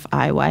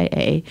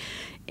 SOFIYA,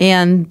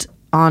 and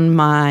on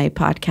my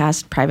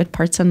podcast, Private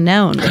Parts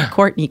Unknown, with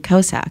Courtney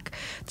Kosak.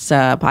 It's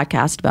a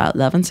podcast about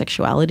love and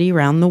sexuality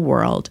around the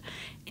world.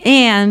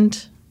 And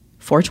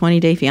 420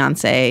 Day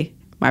Fiancé,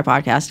 my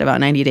podcast about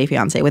 90 Day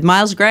Fiancé with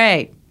Miles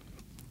Gray.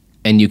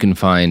 And you can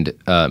find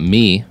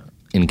me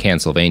in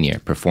Pennsylvania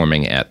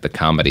performing at the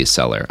Comedy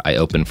Cellar. I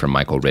opened for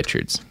Michael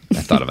Richards.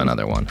 I thought of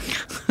another one.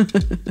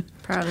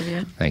 Proud of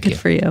you. Thank you. Good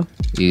for you.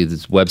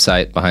 His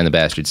website,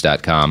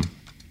 behindthebastards.com.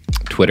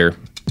 Twitter,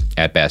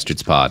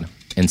 @bastardspod.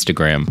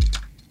 Instagram,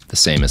 the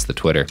same as the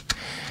Twitter.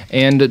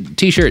 And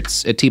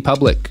T-shirts at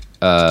TeePublic.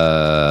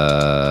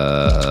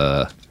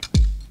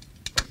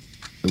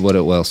 What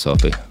else,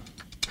 Sophie?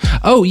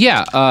 Oh,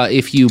 yeah.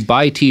 If you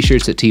buy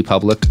T-shirts at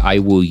TeePublic, I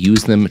will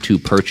use them to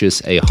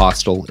purchase a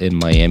hostel in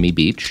Miami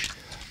Beach.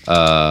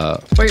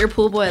 For your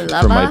pool boy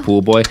lover? For my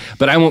pool boy.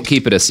 But I won't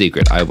keep it a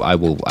secret. I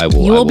will.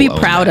 You will be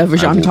proud of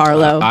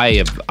Giancarlo.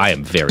 I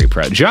am very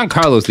proud.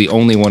 Giancarlo's the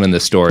only one in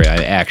this story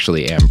I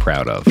actually am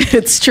proud of.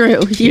 It's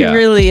true. He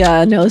really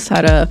knows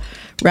how to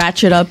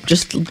ratchet up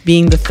just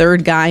being the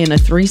third guy in a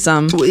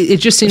threesome. It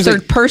just seems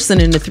third person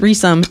in a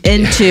threesome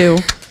into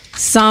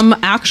some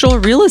actual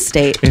real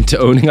estate. Into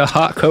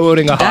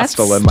co-owning a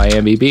hostel in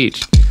Miami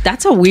Beach.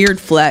 That's a weird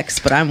flex,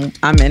 but I'm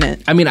in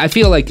it. I mean, I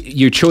feel like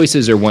your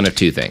choices are one of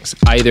two things.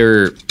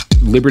 Either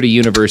Liberty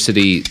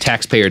University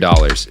taxpayer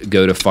dollars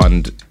go to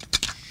fund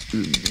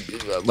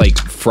like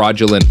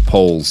fraudulent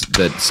polls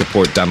that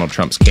support Donald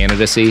Trump's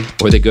candidacy,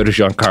 or they go to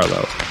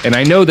Giancarlo. And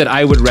I know that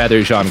I would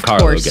rather Giancarlo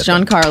Of course, get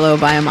Giancarlo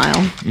by a mile.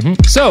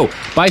 Mm-hmm. So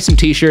buy some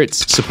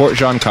t-shirts, support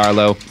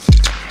Giancarlo.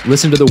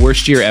 Listen to The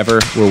Worst Year Ever,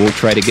 where we'll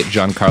try to get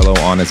Giancarlo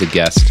on as a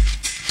guest.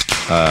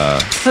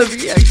 That'd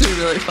be actually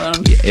really fun.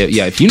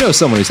 Yeah, if you know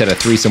someone who's had a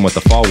threesome with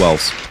the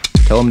Falwells,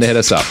 tell them to hit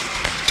us up.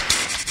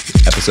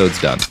 Episode's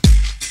done.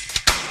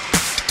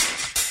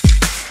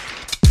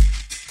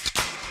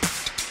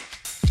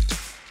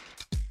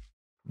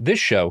 This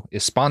show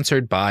is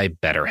sponsored by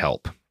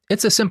BetterHelp.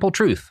 It's a simple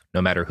truth.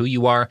 No matter who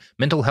you are,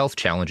 mental health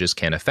challenges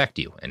can affect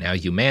you, and how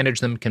you manage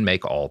them can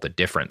make all the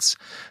difference.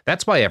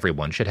 That's why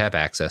everyone should have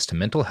access to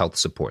mental health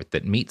support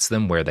that meets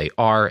them where they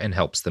are and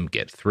helps them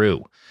get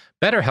through.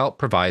 BetterHelp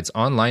provides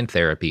online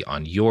therapy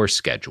on your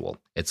schedule.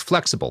 It's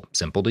flexible,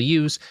 simple to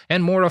use,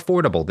 and more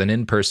affordable than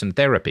in-person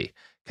therapy.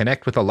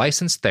 Connect with a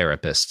licensed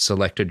therapist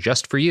selected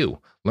just for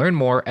you. Learn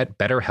more at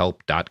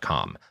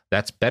BetterHelp.com.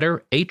 That's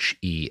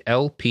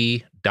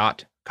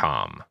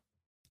BetterHelp.com.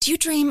 Do you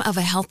dream of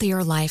a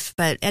healthier life,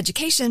 but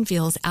education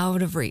feels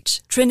out of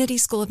reach? Trinity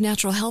School of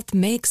Natural Health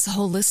makes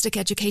holistic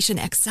education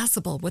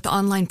accessible with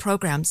online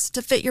programs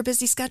to fit your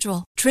busy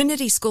schedule.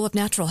 Trinity School of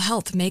Natural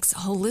Health makes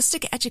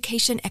holistic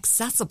education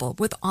accessible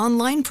with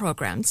online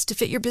programs to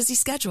fit your busy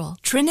schedule.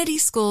 Trinity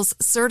School's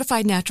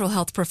Certified Natural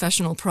Health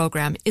Professional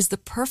Program is the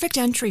perfect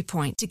entry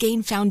point to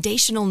gain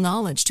foundational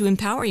knowledge to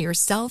empower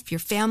yourself, your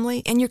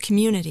family, and your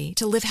community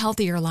to live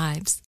healthier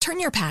lives.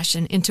 Turn your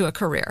passion into a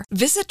career.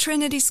 Visit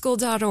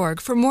trinityschool.org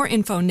for more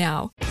info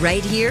now.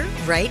 Right here,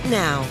 right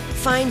now.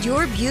 Find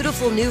your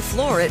beautiful new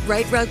floor at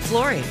Right Rug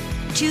Flooring.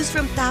 Choose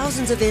from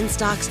thousands of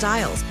in-stock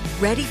styles,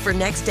 ready for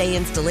next day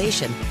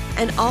installation,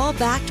 and all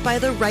backed by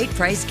the right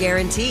price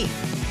guarantee.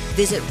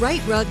 Visit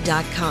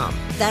rightrug.com.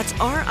 That's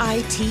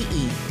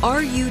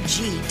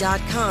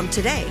RITERUG.com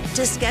today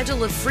to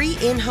schedule a free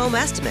in-home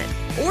estimate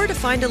or to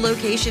find a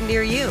location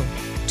near you.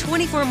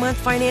 24-month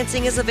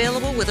financing is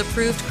available with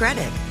approved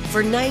credit.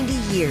 For 90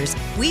 years,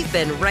 we've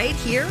been right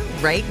here,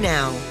 right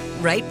now.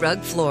 Right Rug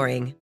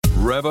Flooring.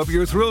 Rev up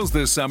your thrills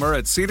this summer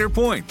at Cedar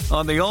Point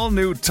on the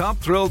all-new Top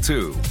Thrill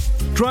 2.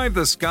 Drive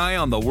the sky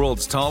on the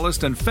world's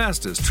tallest and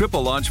fastest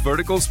triple-launch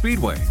vertical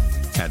speedway.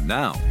 And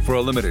now, for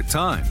a limited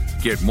time,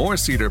 get more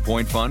Cedar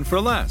Point fun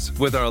for less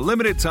with our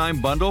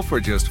limited-time bundle for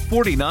just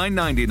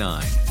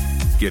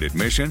 $49.99. Get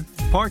admission,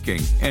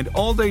 parking, and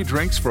all-day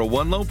drinks for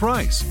one low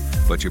price.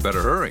 But you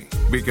better hurry,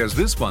 because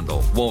this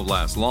bundle won't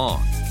last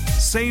long.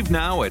 Save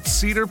now at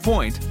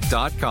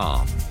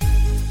cedarpoint.com.